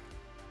Éire.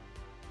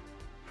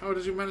 How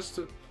did you manage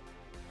to...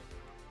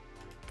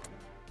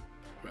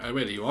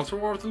 wait, are you also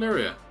at war with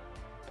Éire?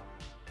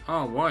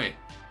 Oh, why?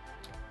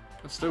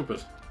 That's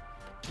stupid.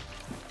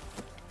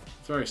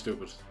 It's very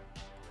stupid.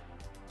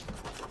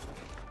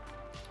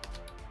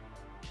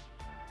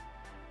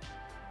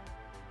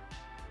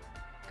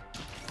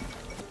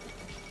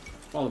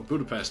 Fall of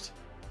Budapest.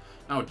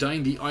 Now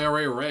dyeing the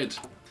IRA red.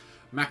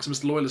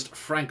 Maximist loyalist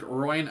Frank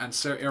Ryan and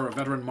Éire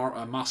veteran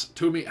Mas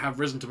Toomey have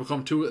risen to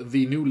become two of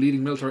the new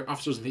leading military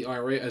officers in the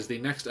IRA as the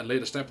next and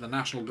latest step in the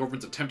national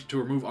government's attempt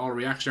to remove all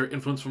reactionary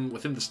influence from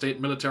within the state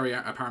military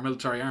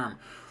paramilitary arm.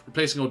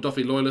 Replacing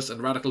O'Duffy loyalists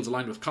and radicals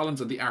aligned with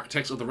Collins and the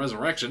architects of the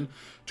resurrection,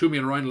 Toomey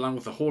and Ryan, along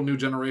with a whole new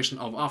generation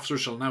of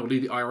officers, shall now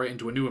lead the IRA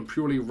into a new and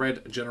purely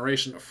red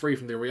generation, free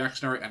from the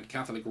reactionary and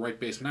Catholic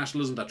right-based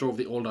nationalism that drove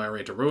the old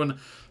IRA to ruin.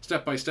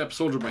 Step by step,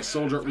 soldier by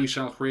soldier, we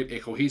shall create a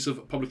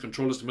cohesive, public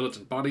controlist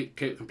militant body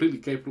completely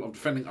capable of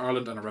defending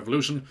Ireland and a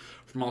revolution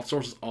from all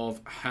sources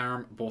of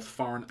harm, both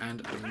foreign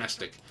and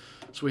domestic.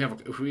 So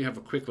if we have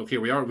a quick look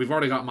here, we've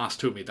already got Mas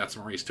Toomey. That's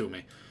Maurice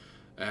Toomey.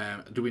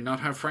 Do we not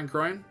have Frank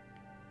Ryan?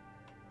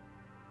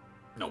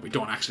 No, we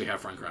don't actually have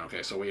Frank Ryan.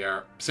 Okay, so we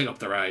are sing up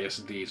there. Yes,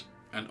 indeed.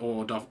 And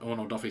Owen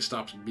O'Duffy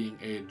stops being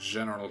a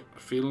general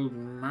field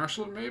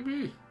marshal,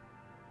 maybe.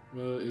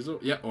 Is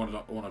it? Yeah,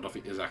 Owen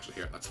O'Duffy is actually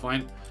here. That's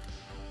fine.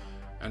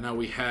 And now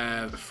we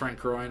have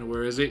Frank Ryan.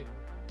 Where is he?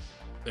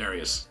 There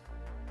he is.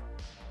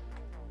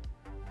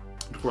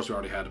 And of course, we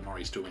already had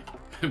Maurice Toomey.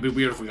 It'd be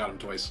weird if we got him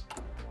twice.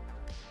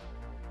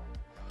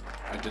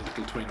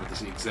 Identical twin with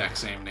the exact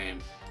same name.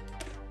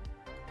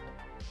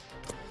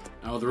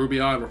 Now the Ruby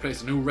Isle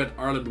replaced a new Red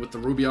Ireland with the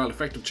Ruby Isle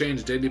effective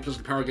change. Daily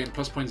political power gain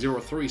plus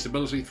 0.03,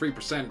 stability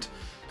 3%,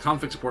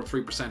 conflict support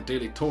 3%,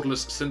 daily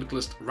totalist,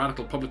 syndicalist,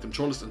 radical public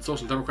controlist and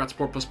social democrat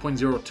support plus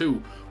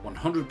 0.02,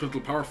 100 political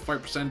power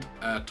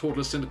 5%,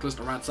 totalist, syndicalist,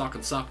 Radsoc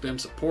and Soc Dem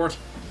support.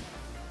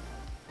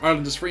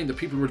 Ireland is free and the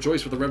people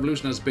rejoice, with the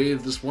revolution has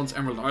bathed this once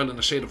emerald isle in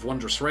a shade of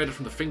wondrous red,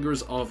 from the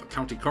fingers of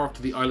County Cork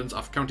to the islands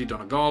of County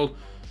Donegal.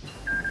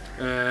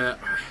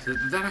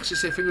 Did that actually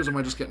say fingers, or am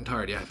I just getting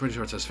tired? Yeah, I'm pretty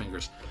sure it says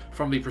fingers.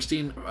 From the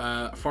pristine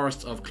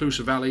forests of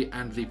Clousha Valley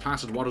and the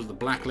placid waters of the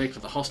Black Lake to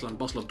the hustle and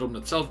bustle of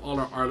Dublin itself, all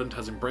our Ireland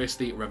has embraced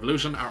the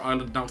revolution. Our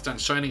island now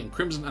stands shining in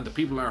crimson, and the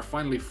people are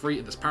finally free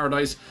in this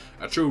paradise.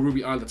 A true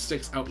Ruby Isle that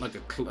sticks out like a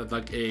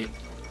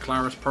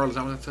claret pearl. Is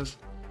that what that says?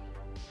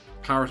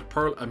 Claret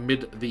pearl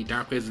amid the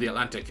dark waves of the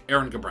Atlantic.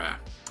 Éire Gabra.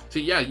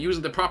 See, yeah,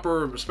 using the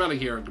proper spelling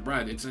here,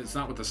 Gabra. It's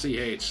not with the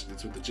CH,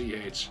 it's with the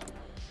GH.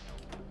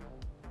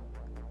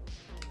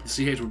 The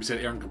CH would be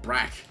said Éire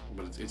Gabrak,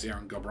 but it's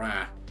Éire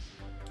Gabra.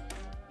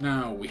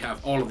 Now we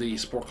have all of the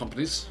support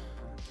companies.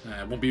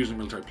 Won't be using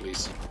military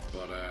police,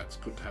 but it's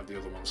good to have the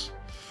other ones.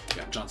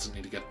 Yeah, Johnson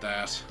need to get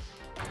that.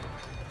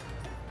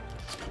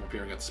 Let's come up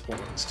here and get the support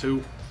weapons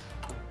too.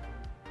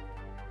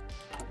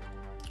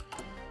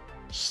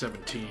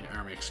 17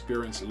 army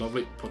experience,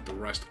 lovely. Put the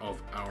rest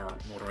of our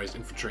motorized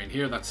infantry in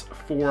here. That's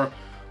 4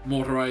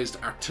 motorized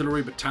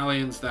artillery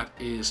battalions, that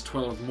is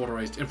 12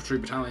 motorized infantry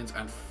battalions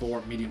and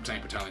 4 medium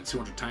tank battalions,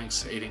 200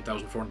 tanks,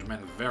 18,400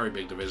 men, very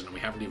big division, and we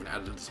haven't even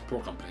added into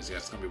support companies yet.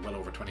 It's going to be well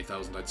over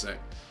 20,000, I'd say.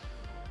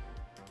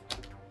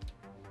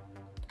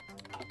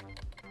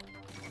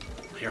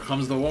 Here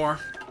comes the war.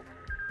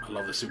 I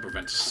love the super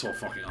event, it's so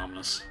fucking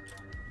ominous.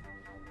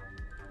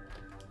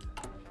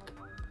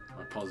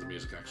 I'll pause the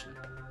music actually.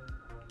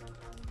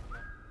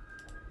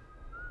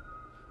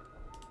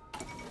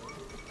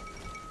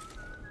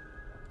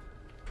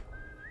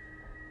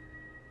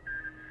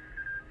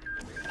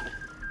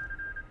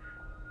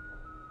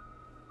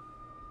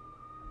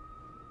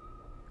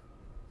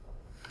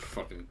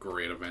 Fucking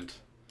great event.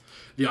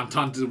 The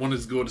Entente one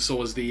is good,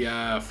 so is the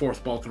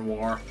 4th Balkan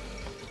War,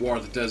 War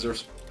of the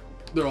Desert.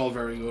 They're all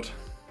very good.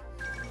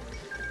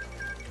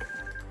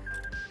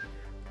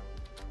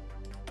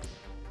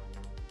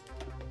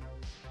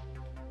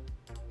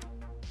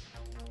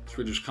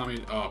 Swedish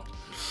Communist. Oh,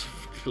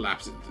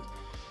 collapsed.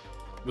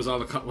 Was all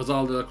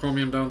the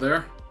chromium down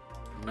there?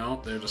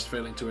 No, they're just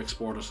failing to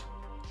export it.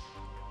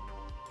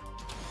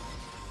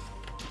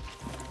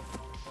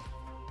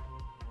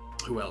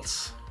 Who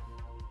else?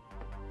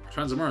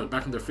 Transamur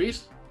back on their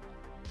feet?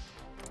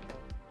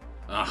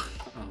 Ah,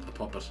 onto the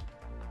puppet.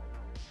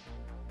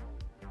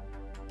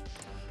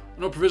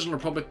 No, Provisional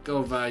Republic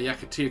of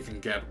Yakutia can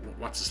get...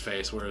 What's his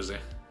face? Where is he?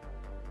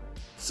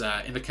 It's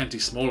in the County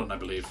Smolin, I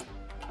believe.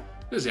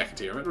 There's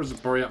Yakutia, right? Or is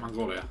it Buryat,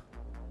 Mongolia?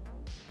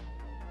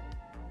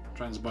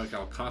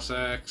 Trans-Baikal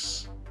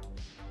Cossacks.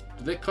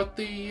 Did they cut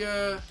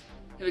the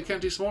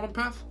County Smolensk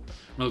path?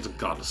 Milton,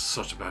 God, this is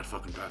such a bad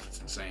fucking path. It's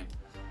insane.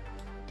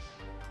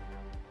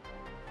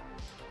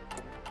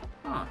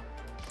 Huh.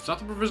 It's not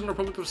the Provisional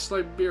Republic of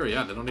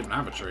Siberia. They don't even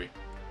have a tree.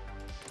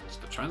 It's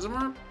the Transimir?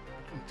 I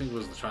didn't think it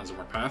was the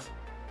Transimir path.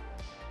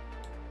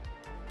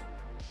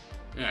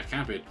 Yeah, it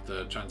can't be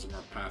the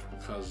Transimir path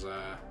because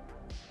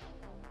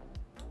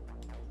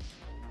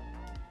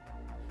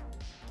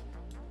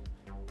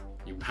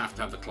you have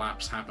to have the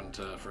collapse happen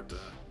for it to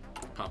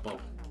pop up.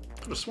 I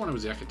could have sworn it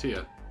was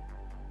Yakutia.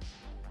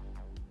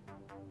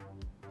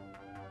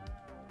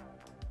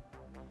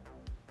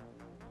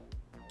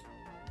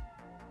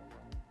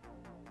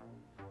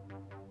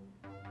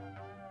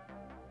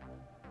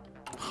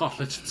 Oh,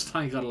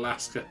 Liechtenstein got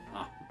Alaska.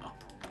 Oh, no.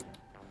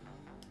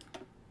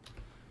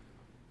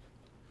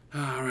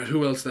 Alright,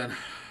 who else then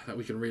that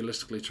we can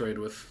realistically trade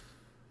with?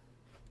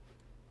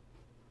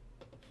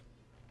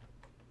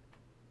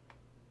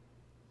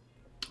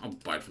 I'll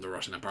buy it from the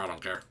Russian Empire, I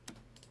don't care.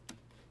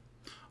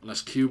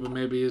 Unless Cuba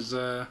maybe is,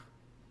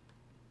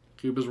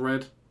 Cuba's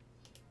red.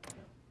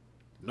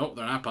 Nope,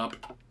 they're not pop.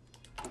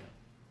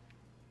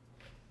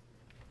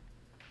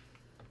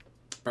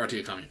 Party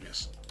economy,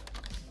 yes.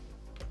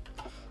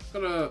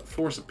 Gotta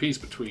force a peace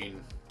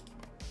between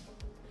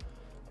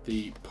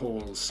the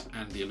Poles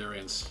and the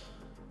Illyrians.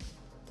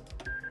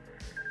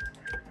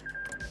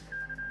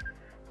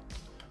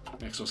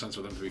 Makes no sense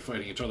for them to be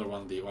fighting each other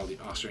while the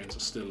Austrians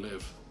still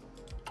live.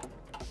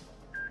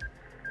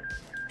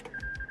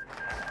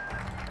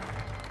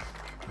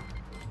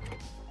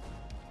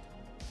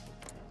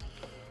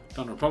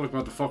 Done Republic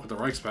about to fuck with the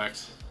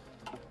Reichspakt.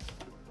 I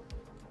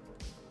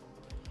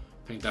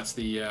think that's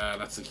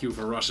the cue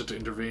for Russia to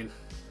intervene.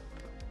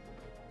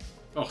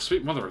 Oh,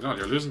 sweet mother of God,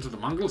 you're losing to the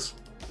Mongols?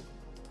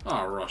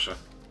 Oh, Russia.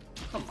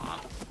 Come on.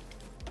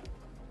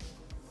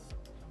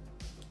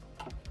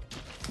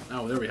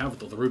 Now, there we have it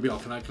though. The Ruby I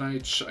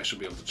should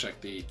be able to check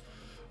the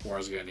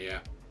wars again, yeah.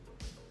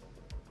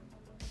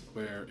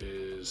 Where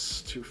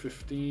is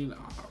 215?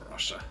 Oh,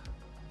 Russia.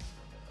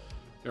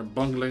 You're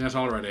bungling it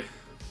already.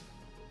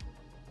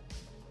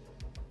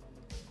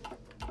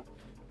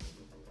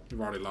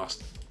 You've already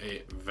lost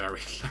a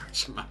very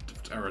large amount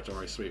of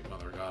territory. Sweet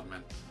mother of God,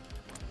 man.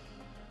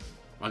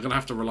 Am I going to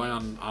have to rely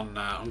on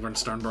Ungarn and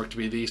Sternberg to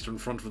be the Eastern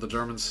Front for the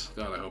Germans?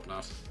 God, I hope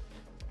not.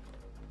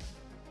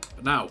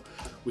 But now,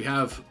 we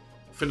have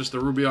finished the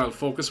Ruby Isle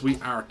focus. We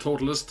are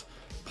Totalist,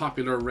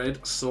 popular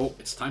red, so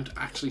it's time to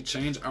actually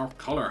change our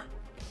colour.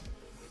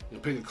 You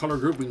can pick a colour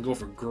group. We can go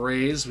for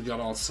greys. We got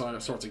all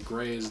sorts of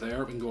greys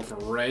there. We can go for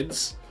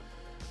reds,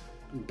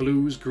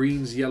 blues,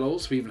 greens,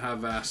 yellows. We even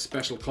have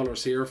special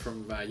colours here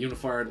from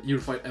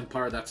Unified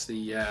Empire. That's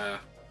the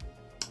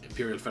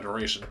Imperial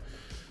Federation.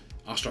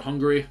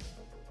 Austria-Hungary,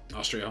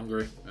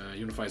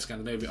 Unified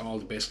Scandinavia, all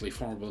basically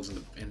formables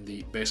in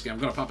the base game. I'm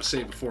going to pop a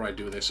save before I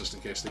do this, just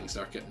in case things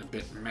start getting a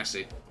bit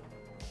messy.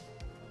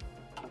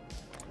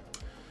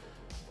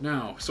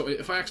 Now, so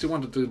if I actually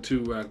wanted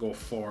to go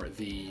for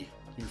the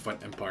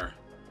Unified Empire,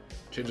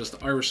 changes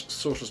to Irish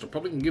Socialist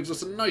Republic and gives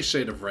us a nice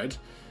shade of red,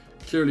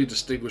 clearly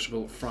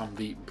distinguishable from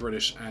the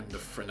British and the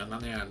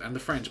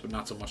French, but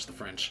not so much the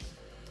French.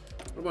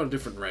 What about a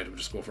different red? We'll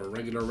just go for a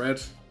regular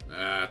red.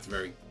 It's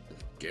very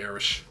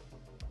garish.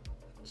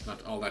 It's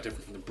not all that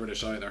different from the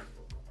British either.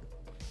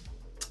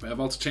 I've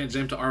also changed the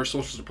name to Irish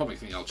Socialist Republic. I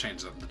think I'll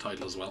change that in the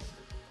title as well.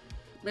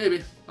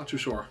 Maybe, not too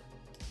sure.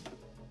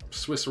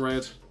 Swiss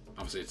red.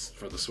 Obviously it's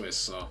for the Swiss,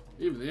 so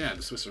even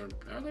the Swiss are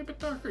they a bit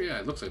darker? Yeah,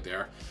 it looks like they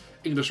are.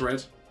 English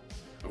red.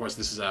 Of course,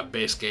 this is a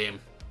base game.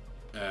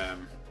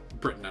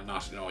 Britain and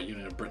not, a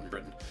Union of Britain. We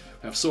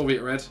have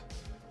Soviet red.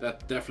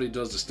 That definitely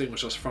does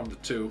distinguish us from the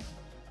two.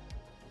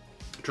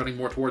 Trending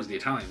more towards the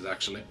Italians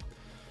actually.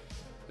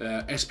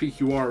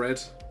 SPQR red.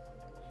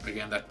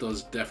 Again, that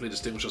does definitely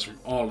distinguish us from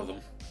all of them.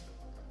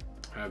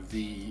 Have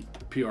the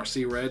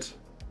PRC red,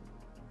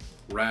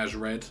 Raj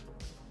red,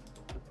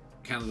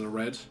 Canada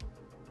red,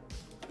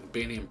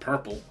 Albanian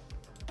purple,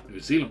 New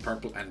Zealand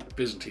purple, and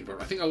Byzantine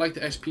purple. I think I like the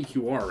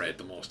SPQR red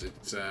the most. It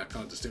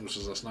kind of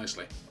distinguishes us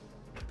nicely.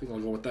 I think I'll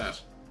go with that.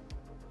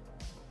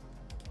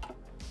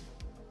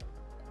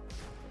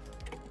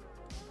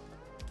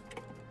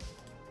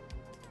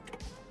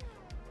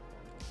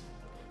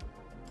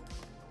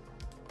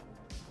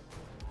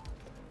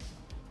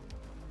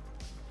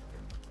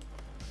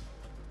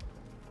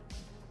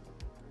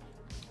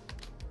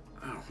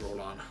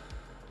 Roll on.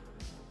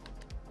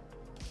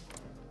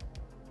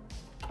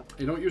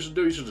 You know what you should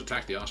do? You should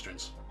attack the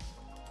Austrians.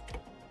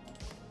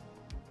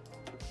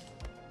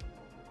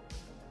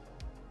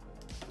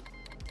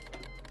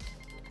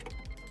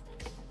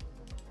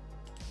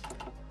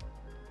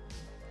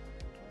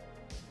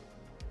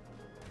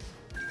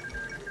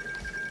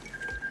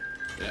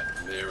 Yeah,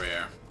 there we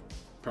are.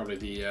 Probably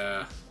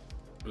the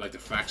like the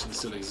faction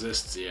still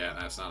exists. Yeah,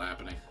 that's not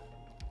happening.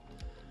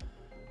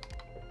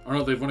 Or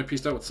no, they've only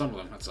pieced out with some of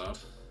them. That's odd.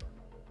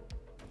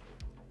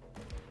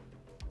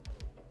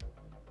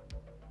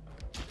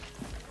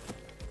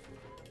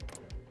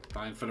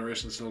 Italian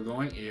Federation still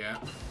going? Yeah.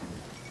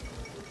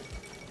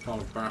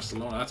 Fall of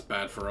Barcelona, that's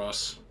bad for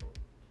us.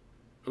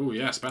 Oh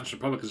yeah, Spanish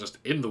Republic is just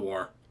in the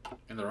war.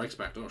 In the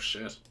Reichspakt, oh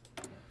shit.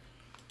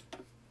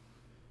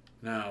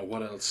 Now,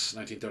 what else?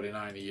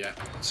 1939, yeah.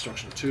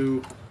 Instruction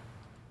 2.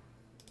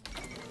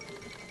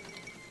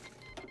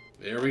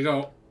 There we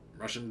go.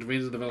 Russia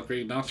intervenes in the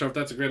Valkyrie. Not sure if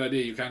that's a great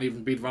idea. You can't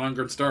even beat Von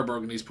Unger and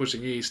Starburg and he's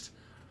pushing east.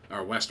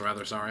 Or west,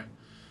 rather, sorry.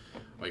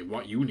 Like,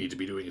 what you need to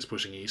be doing is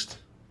pushing east.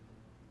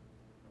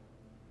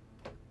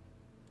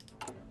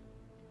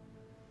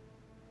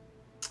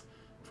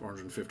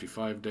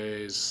 $455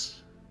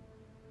 days.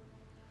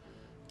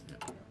 Yeah.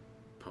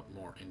 Put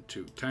more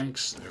into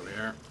tanks. There we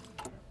are.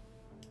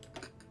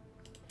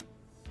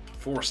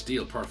 4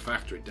 steel per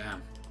factory,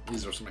 damn.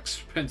 These are some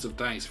expensive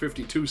tanks.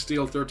 52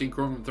 steel, 13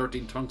 chromium,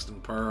 13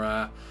 tungsten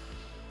per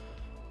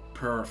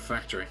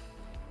factory.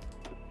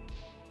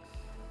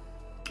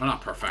 Oh,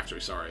 not per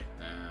factory, sorry.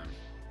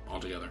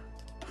 Altogether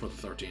for the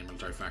 13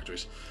 military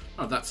factories.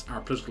 Oh, that's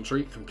our political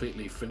tree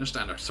completely finished,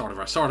 and our sort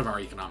of our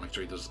economic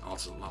tree. There's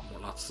also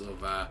lots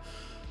of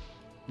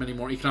many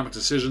more economic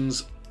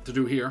decisions to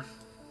do here.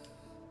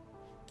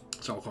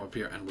 So I'll come up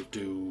here and we'll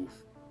do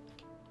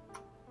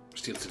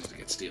Steel City to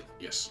get steel.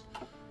 Yes.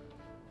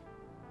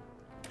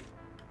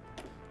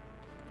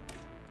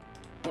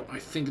 But I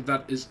think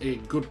that is a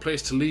good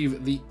place to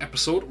leave the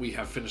episode. We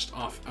have finished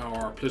off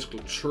our political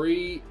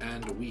tree,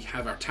 and we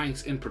have our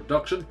tanks in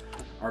production.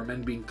 Our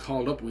men being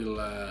called up.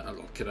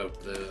 I'll get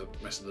out the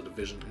rest of the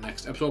division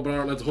next episode. But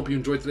I hope you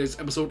enjoyed today's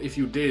episode. If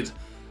you did,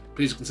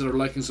 please consider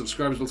liking,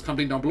 subscribing, as well as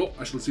commenting down below.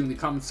 I shall see you in the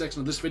comment section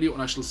of this video,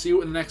 and I shall see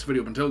you in the next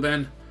video. But until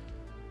then,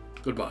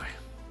 goodbye.